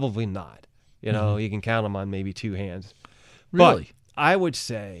 Probably not. You can count them on maybe two hands. Really? But I would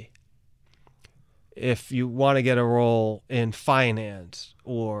say if you want to get a role in finance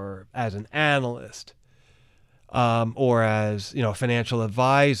or as an analyst or as, a financial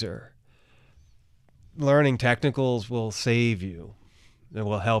advisor, learning technicals will save you. It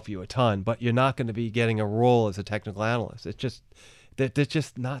will help you a ton, but you're not going to be getting a role as a technical analyst. There's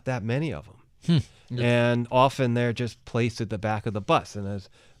just not that many of them. And often they're just placed at the back of the bus. And as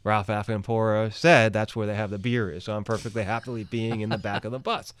Ralph Acampora said, that's where they have the beer is. So I'm perfectly happily being in the back of the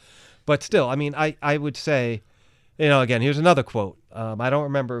bus. But still, I would say, again, here's another quote. I don't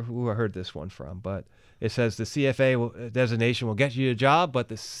remember who I heard this one from, but it says the CFA designation will get you a job, but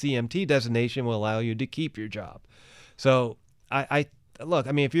the CMT designation will allow you to keep your job. So look,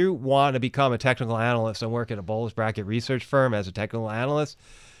 if you want to become a technical analyst and work at a bulge bracket research firm as a technical analyst,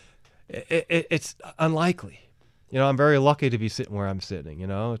 it's unlikely. I'm very lucky to be sitting where I'm sitting.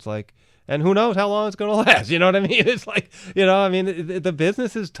 It's like, and who knows how long it's going to last? You know what I mean? It's like, the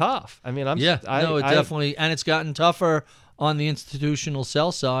business is tough. Definitely, and it's gotten tougher on the institutional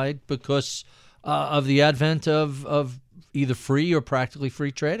sell side because of the advent of either free or practically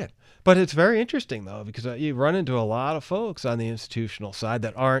free trading. But it's very interesting, though, because you run into a lot of folks on the institutional side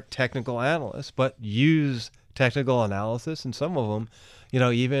that aren't technical analysts, but use technical analysis, and some of them,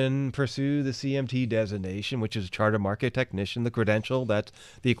 even pursue the CMT designation, which is Chartered Market Technician, the credential that's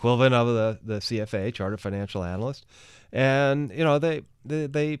the equivalent of the CFA, Chartered Financial Analyst, and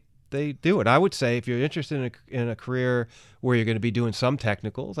they do it. I would say if you're interested in a career where you're going to be doing some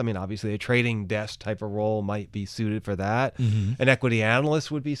technicals, obviously a trading desk type of role might be suited for that. An equity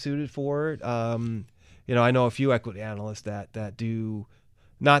analyst would be suited for it. I know a few equity analysts that do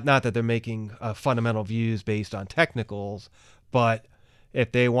not that they're making fundamental views based on technicals, but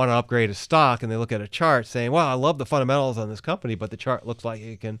if they want to upgrade a stock and they look at a chart saying, well, I love the fundamentals on this company, but the chart looks like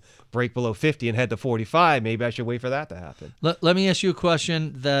it can break below 50 and head to 45, maybe I should wait for that to happen. Let me ask you a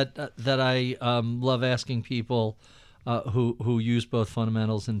question that I love asking people who use both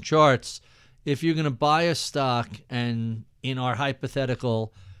fundamentals and charts. If you're going to buy a stock, and in our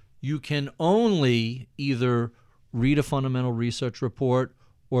hypothetical, you can only either read a fundamental research report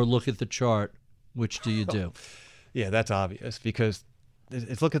or look at the chart, which do you do? Yeah, that's obvious, because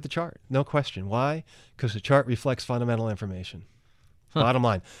it's look at the chart. No question. Why? Because the chart reflects fundamental information. Bottom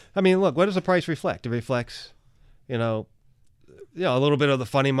line. Look, what does the price reflect? It reflects, a little bit of the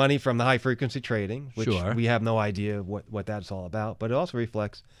funny money from the high frequency trading, which we have no idea what that's all about. But it also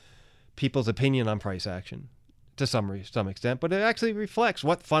reflects people's opinion on price action to some extent. But it actually reflects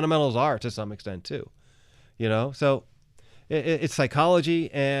what fundamentals are to some extent too. So it's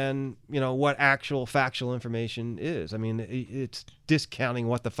psychology and, what actual factual information is. It's discounting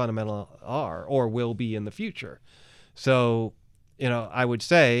what the fundamentals are or will be in the future. So, I would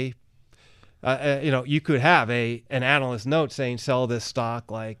say, you could have an analyst note saying sell this stock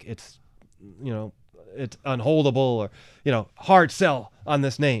like it's, it's unholdable, or, hard sell on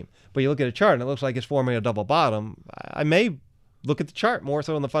this name. But you look at a chart and it looks like it's forming a double bottom. I may look at the chart more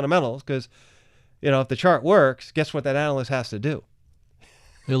so than the fundamentals, because if the chart works, guess what that analyst has to do?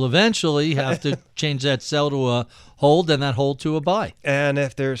 He'll eventually have to change that sell to a hold and that hold to a buy. And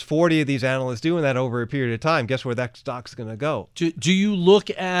if there's 40 of these analysts doing that over a period of time, guess where that stock's going to go? Do you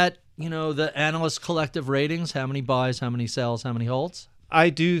look at, the analyst collective ratings? How many buys, how many sells, how many holds? I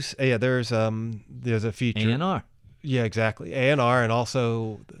do. Yeah, there's a feature. A&R. Yeah, exactly. A&R, and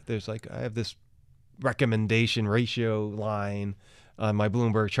also there's I have this recommendation ratio line on my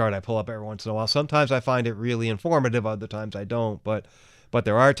Bloomberg chart I pull up every once in a while. Sometimes I find it really informative, other times I don't. But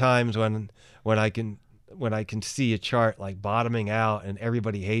there are times when I can see a chart bottoming out and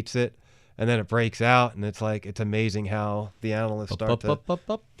everybody hates it, and then it breaks out, and it's amazing how the analysts start to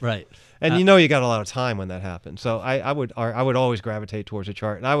right. And you got a lot of time when that happens. So I would always gravitate towards a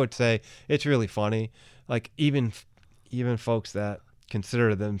chart, and I would say it's really funny. Even folks that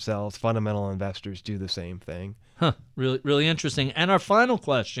consider themselves fundamental investors do the same thing. Huh. Really, really interesting. And our final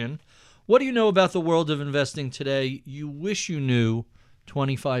question: what do you know about the world of investing today you wish you knew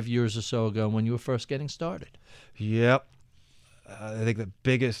 25 years or so ago when you were first getting started? Yep. I think the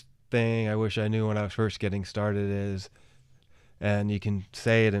biggest thing I wish I knew when I was first getting started is, and you can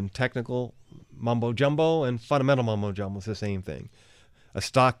say it in technical mumbo jumbo and fundamental mumbo jumbo, it's the same thing. An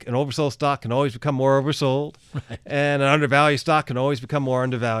oversold stock can always become more oversold, right. And an undervalued stock can always become more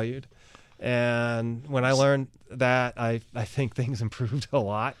undervalued. And when I learned that, I think things improved a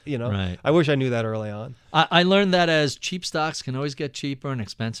lot. Right. I wish I knew that early on. I learned that as cheap stocks can always get cheaper and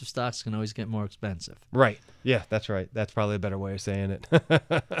expensive stocks can always get more expensive. Right. Yeah, that's right. That's probably a better way of saying it.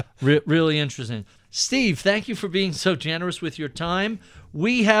 Really interesting. Steve, thank you for being so generous with your time.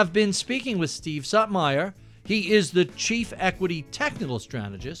 We have been speaking with Steve Suttmeier. He is the Chief Equity Technical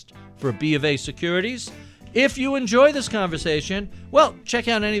Strategist for BofA Securities. If you enjoy this conversation, well, check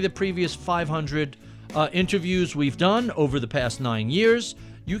out any of the previous 500 interviews we've done over the past 9 years.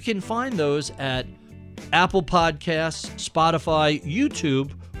 You can find those at Apple Podcasts, Spotify,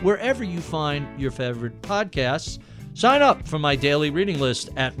 YouTube, wherever you find your favorite podcasts. Sign up for my daily reading list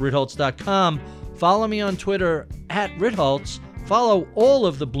at ritholtz.com. Follow me on Twitter at ritholtz. Follow all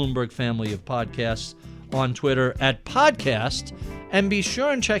of the Bloomberg family of podcasts on Twitter at podcast. And be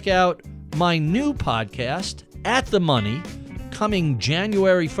sure and check out my new podcast, At the Money, coming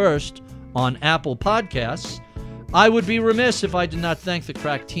January 1st on Apple Podcasts. I would be remiss if I did not thank the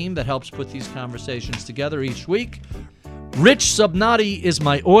crack team that helps put these conversations together each week. Rich Subnati is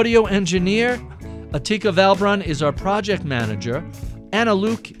my audio engineer. Atika Valbrun is our project manager. Anna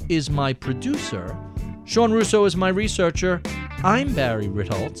Luke is my producer. Sean Russo is my researcher. I'm Barry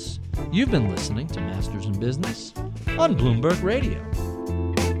Ritholtz. You've been listening to Masters in Business on Bloomberg Radio.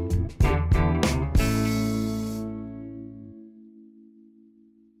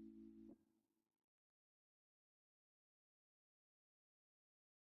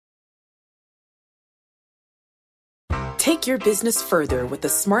 Take your business further with the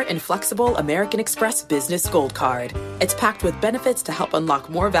smart and flexible American Express Business Gold Card. It's packed with benefits to help unlock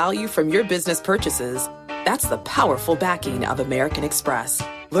more value from your business purchases. That's the powerful backing of American Express.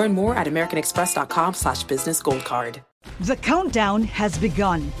 Learn more at americanexpress.com/businessgoldcard. The countdown has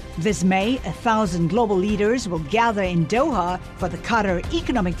begun. This May, 1,000 global leaders will gather in Doha for the Qatar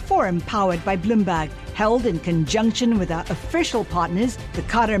Economic Forum powered by Bloomberg, held in conjunction with our official partners, the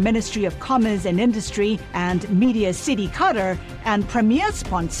Qatar Ministry of Commerce and Industry and Media City Qatar, and premier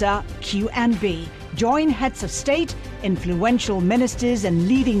sponsor QNB. Join heads of state, influential ministers, and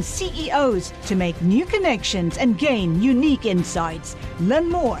leading CEOs to make new connections and gain unique insights. Learn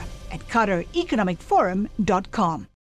more at QatarEconomicForum.com.